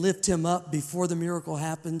and they lift him up before the miracle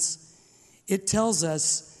happens, it tells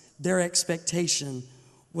us their expectation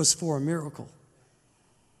was for a miracle,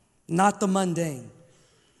 not the mundane.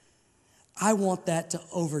 I want that to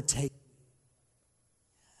overtake me.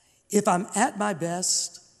 If I'm at my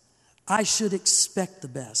best, I should expect the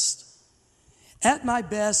best. At my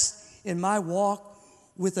best in my walk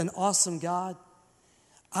with an awesome God,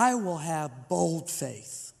 I will have bold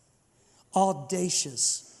faith,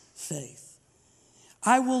 audacious faith.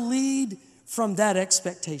 I will lead from that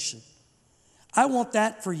expectation. I want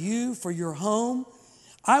that for you, for your home.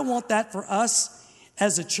 I want that for us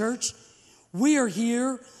as a church. We are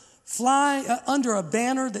here flying under a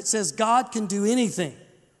banner that says God can do anything.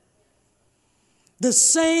 The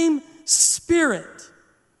same Spirit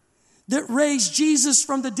that raised Jesus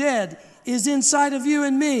from the dead is inside of you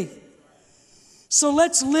and me. So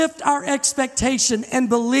let's lift our expectation and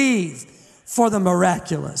believe for the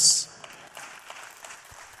miraculous.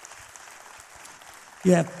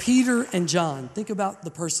 You have Peter and John. Think about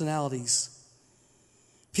the personalities.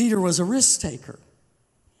 Peter was a risk taker.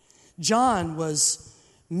 John was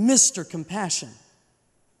Mr. Compassion.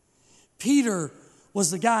 Peter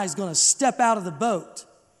was the guy who's going to step out of the boat.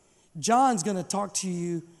 John's going to talk to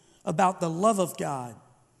you about the love of God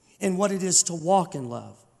and what it is to walk in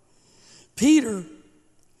love. Peter,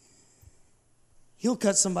 he'll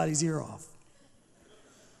cut somebody's ear off.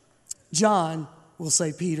 John will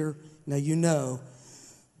say, Peter, now you know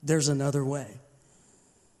there's another way.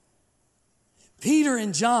 Peter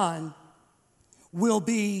and John will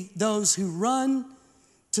be those who run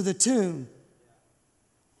to the tomb,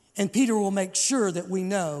 and Peter will make sure that we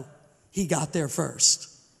know he got there first.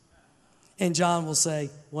 And John will say,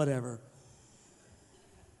 whatever.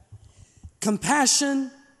 Compassion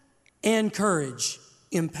and courage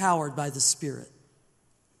empowered by the Spirit.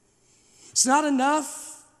 It's not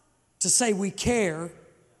enough to say we care.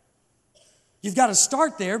 You've got to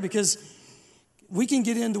start there, because we can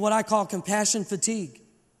get into what I call compassion fatigue,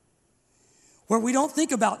 where we don't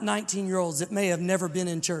think about 19-year-olds that may have never been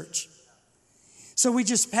in church. So we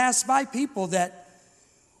just pass by people that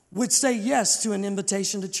would say yes to an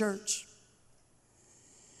invitation to church.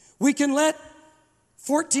 We can let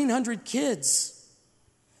 1,400 kids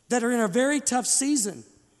that are in a very tough season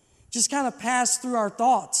just kind of pass through our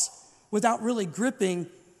thoughts without really gripping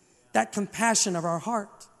that compassion of our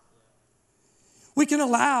heart. We can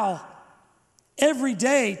allow every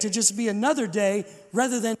day to just be another day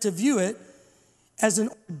rather than to view it as an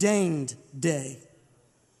ordained day.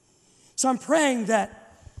 So I'm praying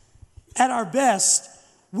that at our best,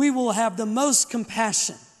 we will have the most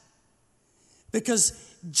compassion, because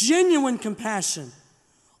genuine compassion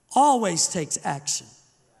always takes action.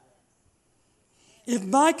 If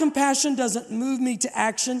my compassion doesn't move me to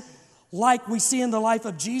action like we see in the life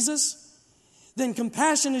of Jesus, then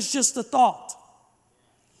compassion is just a thought.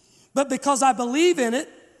 But because I believe in it,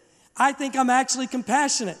 I think I'm actually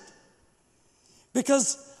compassionate.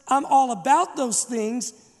 Because I'm all about those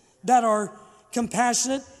things that are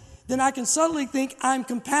compassionate, then I can suddenly think I'm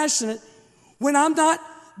compassionate when I'm not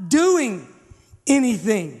doing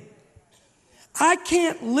anything. I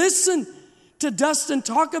can't listen to Dustin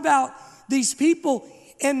talk about these people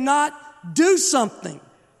and not do something.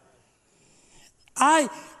 I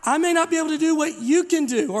may not be able to do what you can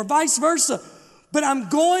do, or vice versa, but I'm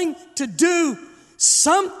going to do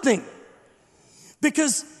something,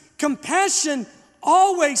 because compassion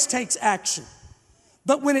always takes action.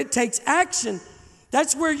 But when it takes action,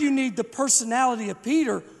 that's where you need the personality of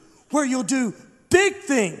Peter, where you'll do big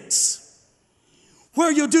things,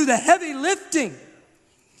 where you'll do the heavy lifting,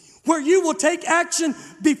 where you will take action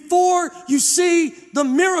before you see the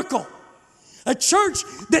miracle. A church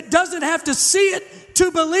that doesn't have to see it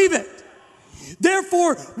to believe it.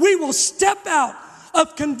 Therefore, we will step out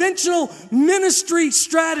of conventional ministry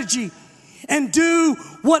strategy and do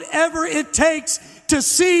whatever it takes to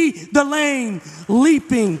see the lame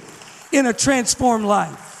leaping in a transformed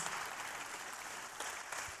life.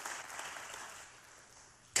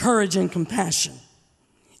 Courage and compassion,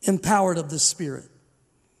 empowered of the Spirit,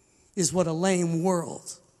 is what a lame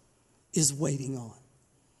world is waiting on.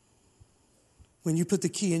 When you put the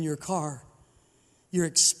key in your car, you're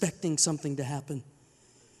expecting something to happen.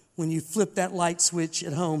 When you flip that light switch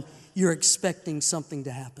at home, you're expecting something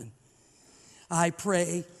to happen. I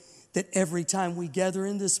pray that every time we gather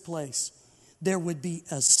in this place, there would be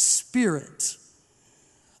a spirit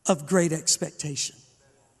of great expectation,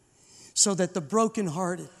 so that the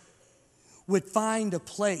brokenhearted would find a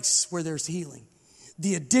place where there's healing.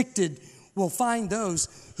 The addicted will find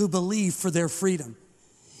those who believe for their freedom.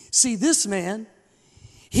 See, this man,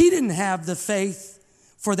 he didn't have the faith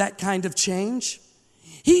for that kind of change.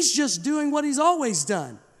 He's just doing what he's always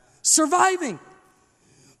done, surviving.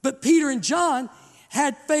 But Peter and John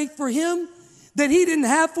had faith for him that he didn't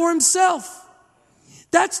have for himself.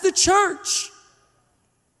 That's the church.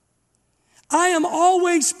 I am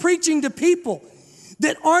always preaching to people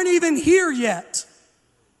that aren't even here yet.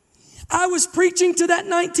 I was preaching to that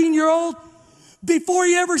 19-year-old before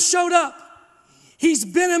he ever showed up. He's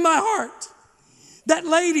been in my heart. That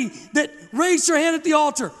lady that raised her hand at the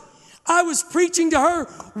altar, I was preaching to her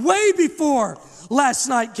way before last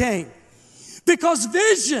night came. Because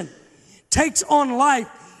vision takes on life,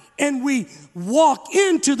 and we walk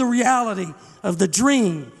into the reality of the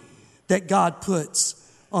dream that God puts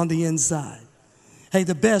on the inside. Hey,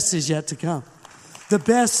 the best is yet to come. The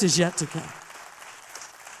best is yet to come.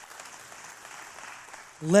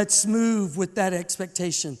 Let's move with that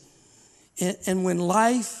expectation. And when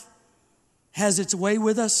life has its way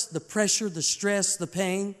with us, the pressure, the stress, the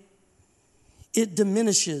pain, it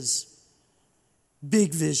diminishes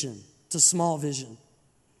big vision to small vision,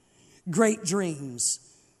 great dreams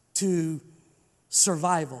to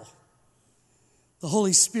survival. The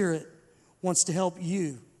Holy Spirit wants to help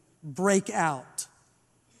you break out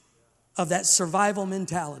of that survival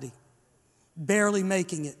mentality, barely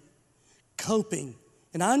making it, coping.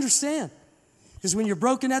 And I understand, because when you're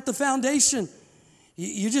broken at the foundation,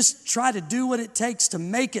 you just try to do what it takes to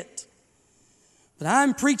make it. But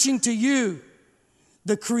I'm preaching to you,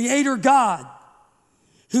 the Creator God,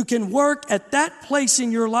 who can work at that place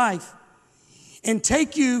in your life and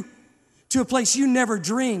take you to a place you never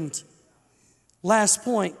dreamed. Last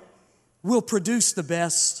point, will produce the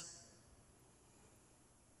best.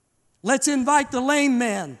 Let's invite the lame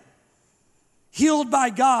man, healed by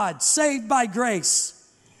God, saved by grace,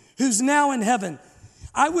 who's now in heaven.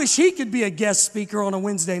 I wish he could be a guest speaker on a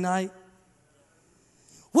Wednesday night.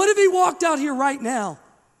 What if he walked out here right now?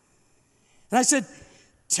 And I said,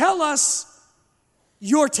 tell us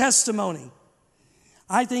your testimony.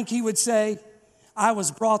 I think he would say, I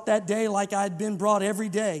was brought that day like I'd been brought every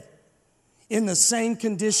day, in the same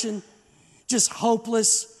condition, just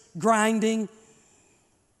hopeless, grinding,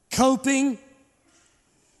 coping.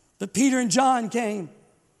 But Peter and John came,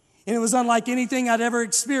 and it was unlike anything I'd ever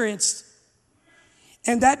experienced.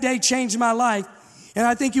 And that day changed my life. And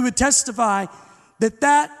I think he would testify that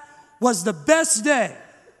that was the best day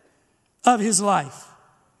of his life.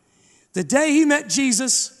 The day he met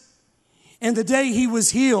Jesus and the day he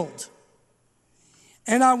was healed.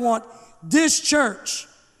 And I want this church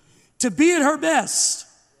to be at her best,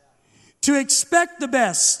 to expect the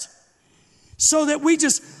best, so that we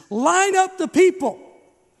just line up the people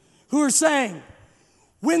who are saying,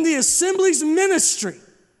 when the Assembly's ministry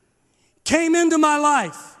came into my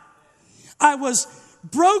life, I was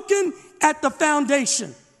broken at the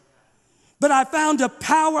foundation, but I found a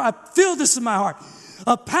power, I feel this in my heart,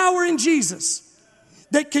 a power in Jesus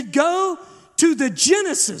that could go to the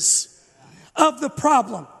genesis of the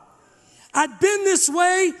problem. I'd been this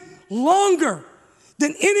way longer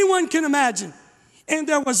than anyone can imagine, and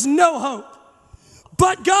there was no hope.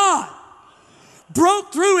 But God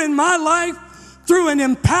broke through in my life through an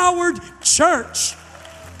empowered church,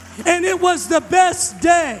 and it was the best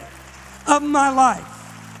day of my life.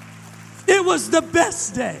 It was the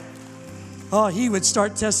best day. Oh, he would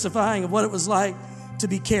start testifying of what it was like to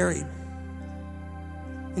be carried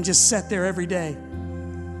and just sat there every day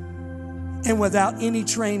and without any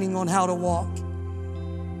training on how to walk.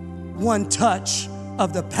 One touch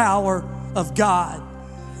of the power of God,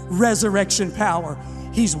 resurrection power.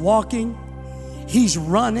 He's walking, he's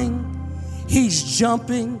running, he's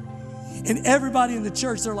jumping, and everybody in the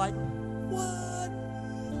church, they're like,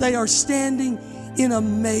 what? They are standing in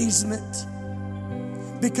amazement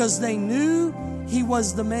because they knew he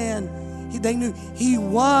was the man. They knew he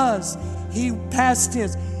was, past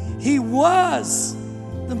tense, he was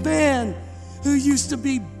the man who used to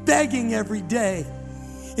be begging every day,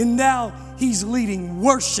 and now he's leading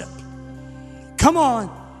worship. Come on,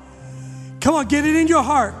 get it in your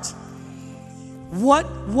heart.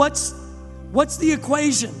 What's the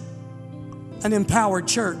equation? An empowered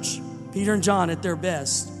church. Peter and John at their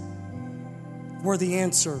best were the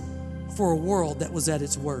answer for a world that was at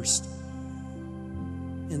its worst.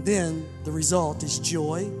 And then the result is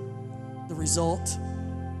joy. The result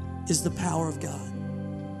is the power of God.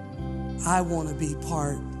 I want to be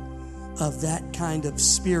part of that kind of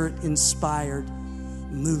spirit-inspired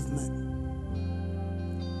movement.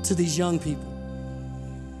 To these young people,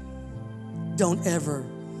 don't ever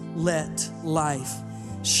let life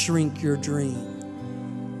shrink your dream.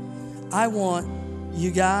 I want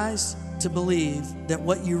you guys to believe that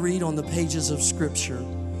what you read on the pages of Scripture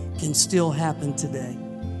can still happen today.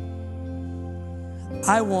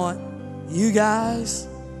 I want you guys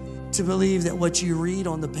to believe that what you read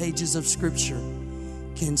on the pages of Scripture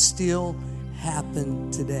can still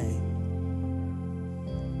happen today.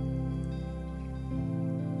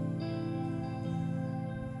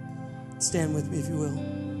 Stand with me if you will.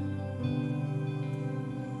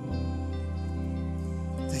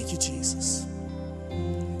 Thank you, Jesus.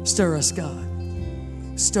 Stir us, God.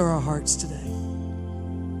 Stir our hearts today.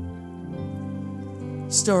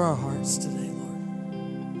 Stir our hearts today, Lord.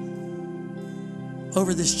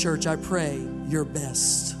 Over this church, I pray your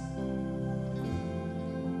best.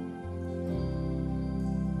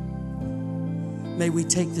 May we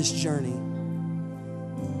take this journey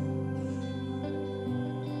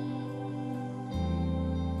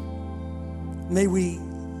may we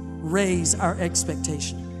raise our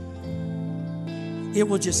expectation. It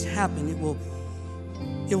will just happen. It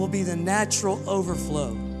will be the natural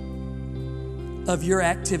overflow of your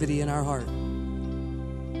activity in our heart.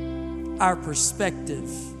 Our perspective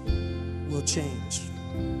will change.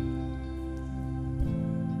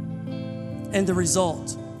 And the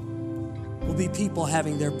result will be people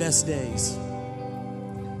having their best days.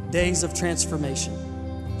 Days of transformation,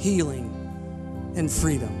 healing, and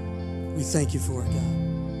freedom. We thank you for it, God.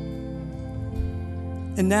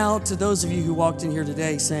 And now to those of you who walked in here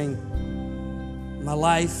today saying, my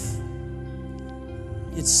life,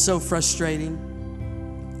 it's so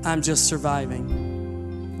frustrating. I'm just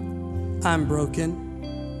surviving. I'm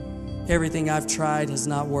broken. Everything I've tried has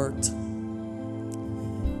not worked.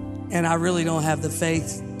 And I really don't have the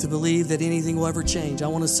faith to believe that anything will ever change. I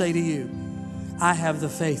want to say to you, I have the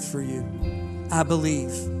faith for you. I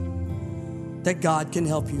believe that God can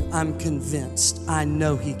help you. I'm convinced. I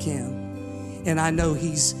know He can. And I know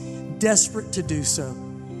He's desperate to do so.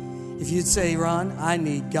 If you'd say, Ron, I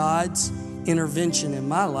need God's intervention in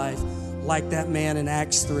my life like that man in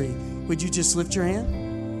Acts 3, would you just lift your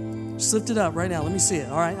hand? Just lift it up right now. Let me see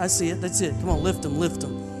it. All right, I see it. That's it. Come on, lift them, lift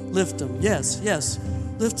them, lift them. Yes, yes,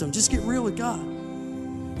 lift them. Just get real with God.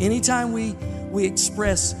 Anytime we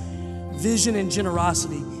express vision and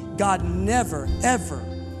generosity, God never, ever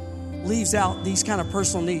leaves out these kind of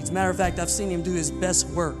personal needs. Matter of fact, I've seen Him do His best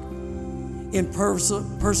work in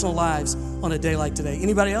personal lives on a day like today.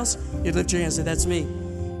 Anybody else? You lift your hand and say, that's me.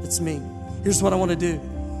 That's me. Here's what I want to do.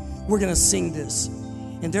 We're going to sing this.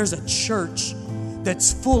 And there's a church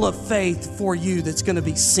that's full of faith for you that's going to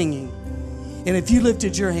be singing. And if you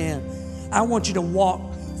lifted your hand, I want you to walk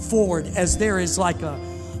forward as there is like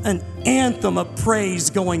an anthem of praise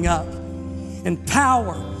going up. And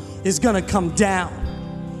power is going to come down.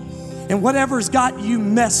 And whatever's got you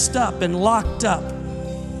messed up and locked up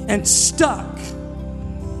and stuck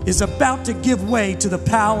is about to give way to the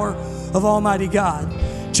power of Almighty God.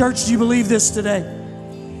 Church, do you believe this today?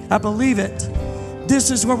 I believe it.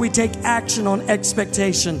 This is where we take action on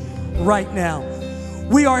expectation right now.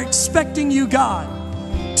 We are expecting you, God,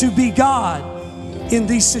 to be God in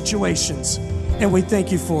these situations, and we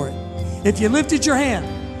thank you for it. If you lifted your hand,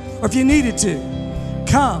 or if you needed to,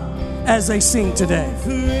 come as they sing today.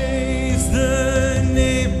 Praise the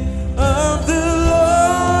name of the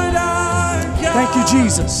Lord our God. Thank you,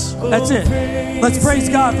 Jesus. That's it. Let's praise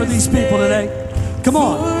God for these people today. Come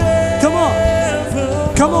on. Come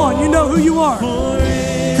on. Come on. You know who you are.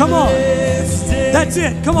 Come on. That's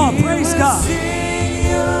it. Come on. Praise God.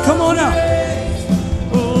 Come on up.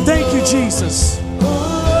 Thank you, Jesus.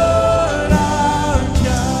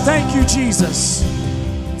 Thank you, Jesus.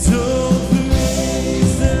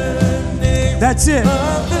 That's it.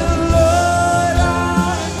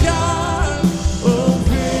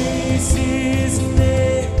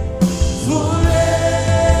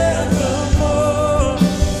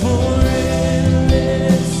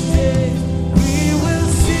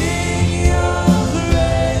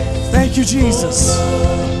 Thank you, Jesus.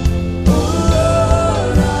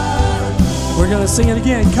 We're going to sing it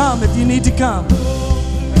again. Come if you need to come.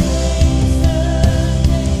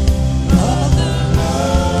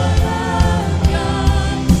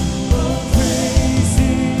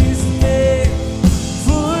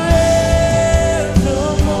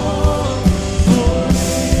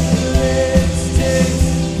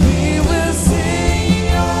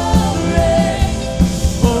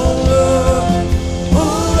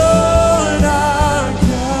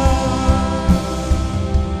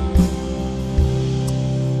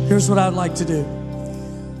 Here's what I'd like to do.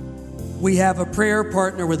 We have a prayer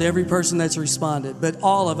partner with every person that's responded, but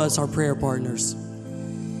all of us are prayer partners.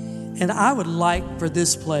 And I would like for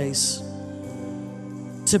this place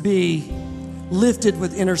to be lifted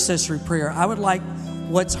with intercessory prayer. I would like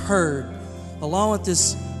what's heard, along with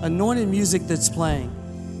this anointed music that's playing,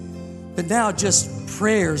 but now just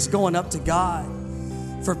prayers going up to God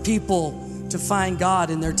for people to find God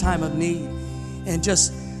in their time of need, and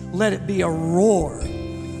just let it be a roar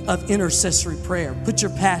of intercessory prayer. Put your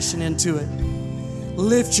passion into it.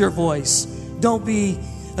 Lift your voice. Don't be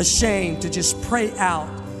ashamed to just pray out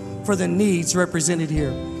for the needs represented here.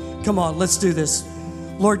 Come on, let's do this.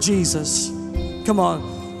 Lord Jesus, come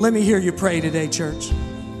on, let me hear you pray today, church.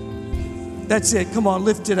 That's it. Come on,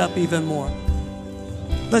 lift it up even more.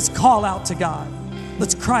 Let's call out to God.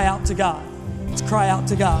 Let's cry out to God. Let's cry out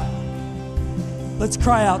to God. Let's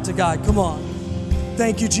cry out to God. Come on.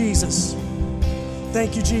 Thank you, Jesus.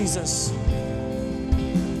 Thank you, Jesus.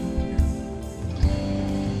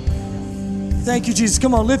 Thank you, Jesus.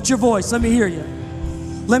 Come on, lift your voice. Let me hear you.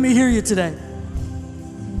 Let me hear you today.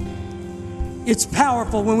 It's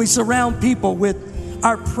powerful when we surround people with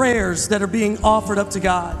our prayers that are being offered up to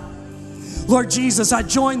God. Lord Jesus, I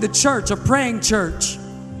joined the church, a praying church.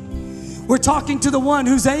 We're talking to the one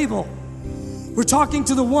who's able. We're talking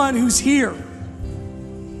to the one who's here.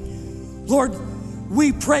 Lord,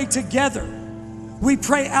 we pray together. We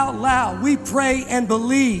pray out loud. We pray and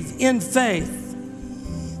believe in faith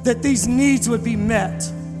that these needs would be met.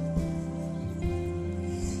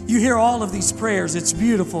 You hear all of these prayers. It's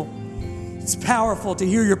beautiful. It's powerful to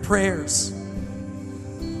hear your prayers.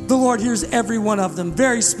 The Lord hears every one of them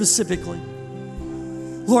very specifically.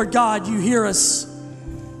 Lord God, you hear us.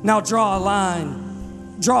 Now draw a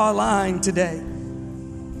line. Draw a line today.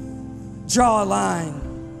 Draw a line.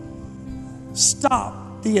 Stop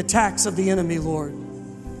the attacks of the enemy, Lord.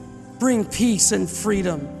 Bring peace and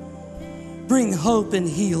freedom. Bring hope and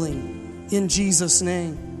healing in Jesus'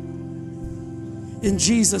 name. In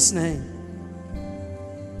Jesus' name.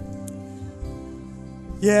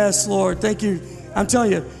 Yes, Lord. Thank you. I'm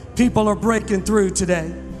telling you, people are breaking through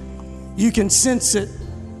today. You can sense it.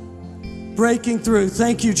 Breaking through.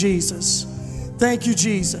 Thank you, Jesus. Thank you,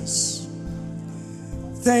 Jesus.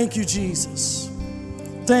 Thank you, Jesus.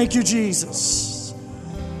 Thank you, Jesus.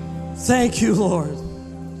 Thank you, Lord.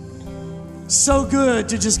 So good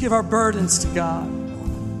to just give our burdens to God.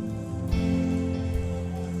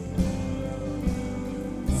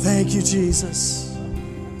 Thank you, Jesus.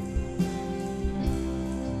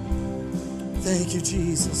 Thank you,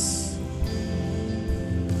 Jesus.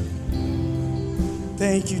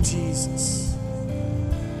 Thank you, Jesus.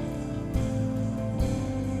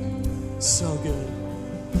 So good.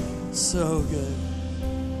 So good.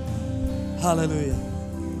 Hallelujah.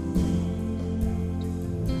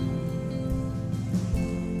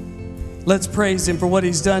 Let's praise Him for what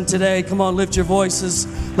He's done today. Come on, lift your voices.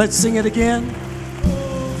 Let's sing it again.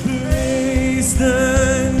 Praise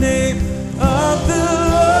the name of the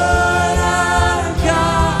Lord our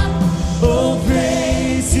God. Oh,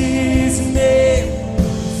 praise His name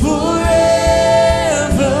forevermore.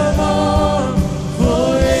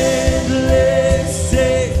 For endless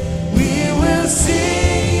days we will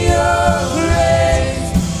sing your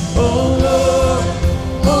praise. Oh Lord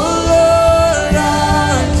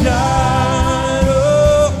our God.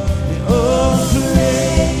 Oh,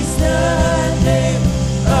 praise the name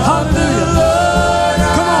of the Lord.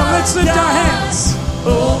 Come on, let's lift our hands.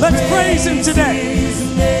 Let's praise Him today.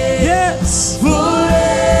 Yes. Forevermore,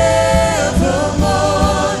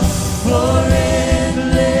 for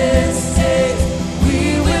endless days,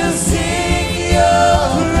 we will sing your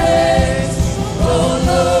praise. Oh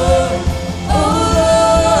Lord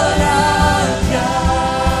our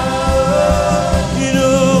God. You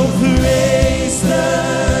know, praise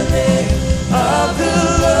the name of the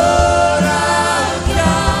Lord our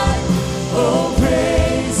God. Oh,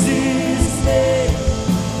 praise His name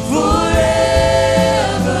forevermore.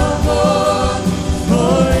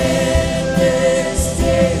 For endless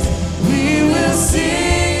days, we will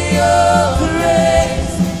sing your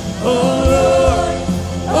praise. Oh Lord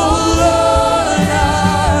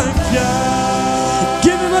our God.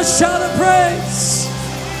 Give Him a shout of praise.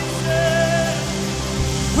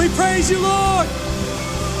 We praise you, Lord.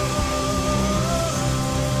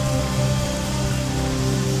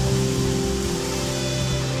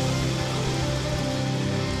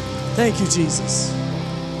 Thank you, Jesus.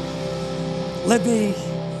 Let me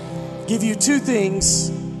give you two things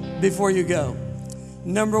before you go.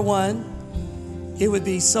 Number one, it would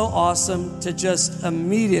be so awesome to just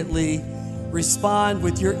immediately respond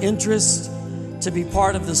with your interest to be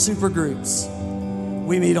part of the super groups.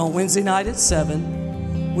 We meet on Wednesday night at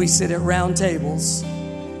 7. We sit at round tables.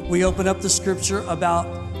 We open up the scripture about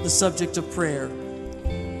the subject of prayer.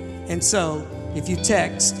 And so, if you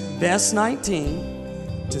text BEST19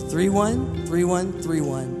 to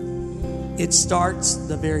 313131, it starts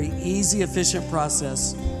the very easy, efficient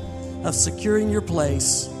process of securing your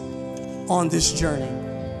place on this journey.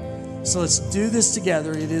 So let's do this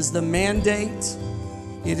together. It is the mandate.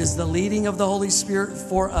 It is the leading of the Holy Spirit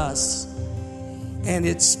for us. And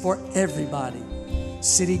it's for everybody.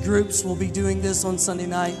 City groups will be doing this on Sunday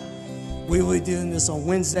night. We will be doing this on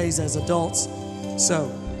Wednesdays as adults. So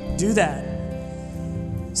do that.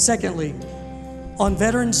 Secondly, on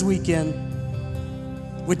Veterans Weekend,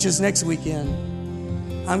 which is next weekend,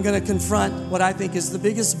 I'm going to confront what I think is the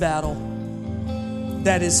biggest battle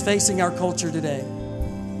that is facing our culture today.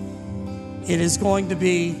 It is going to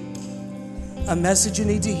be a message you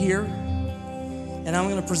need to hear, and I'm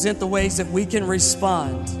going to present the ways that we can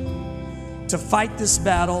respond to fight this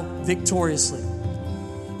battle victoriously.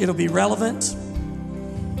 It'll be relevant,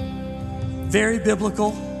 very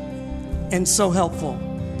biblical, and so helpful.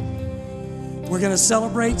 We're going to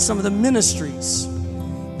celebrate some of the ministries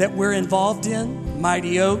that we're involved in,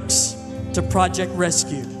 Mighty Oaks to Project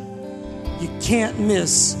Rescue. You can't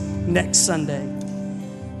miss next Sunday.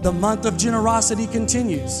 The month of generosity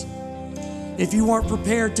continues. If you weren't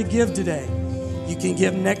prepared to give today, you can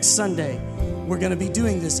give next Sunday. We're going to be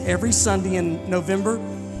doing this every Sunday in November.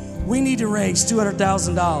 We need to raise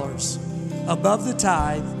 $200,000 above the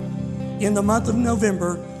tithe in the month of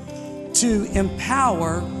November to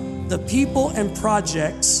empower the people and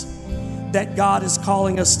projects that God is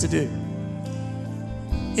calling us to do.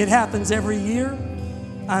 It happens every year.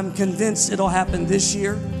 I'm convinced it'll happen this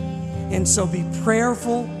year. And so be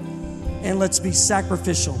prayerful and let's be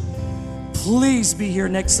sacrificial. Please be here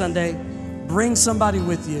next Sunday. Bring somebody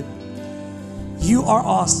with you. You are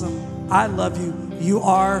awesome. I love you. You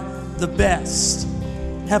are the best.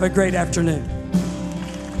 Have a great afternoon.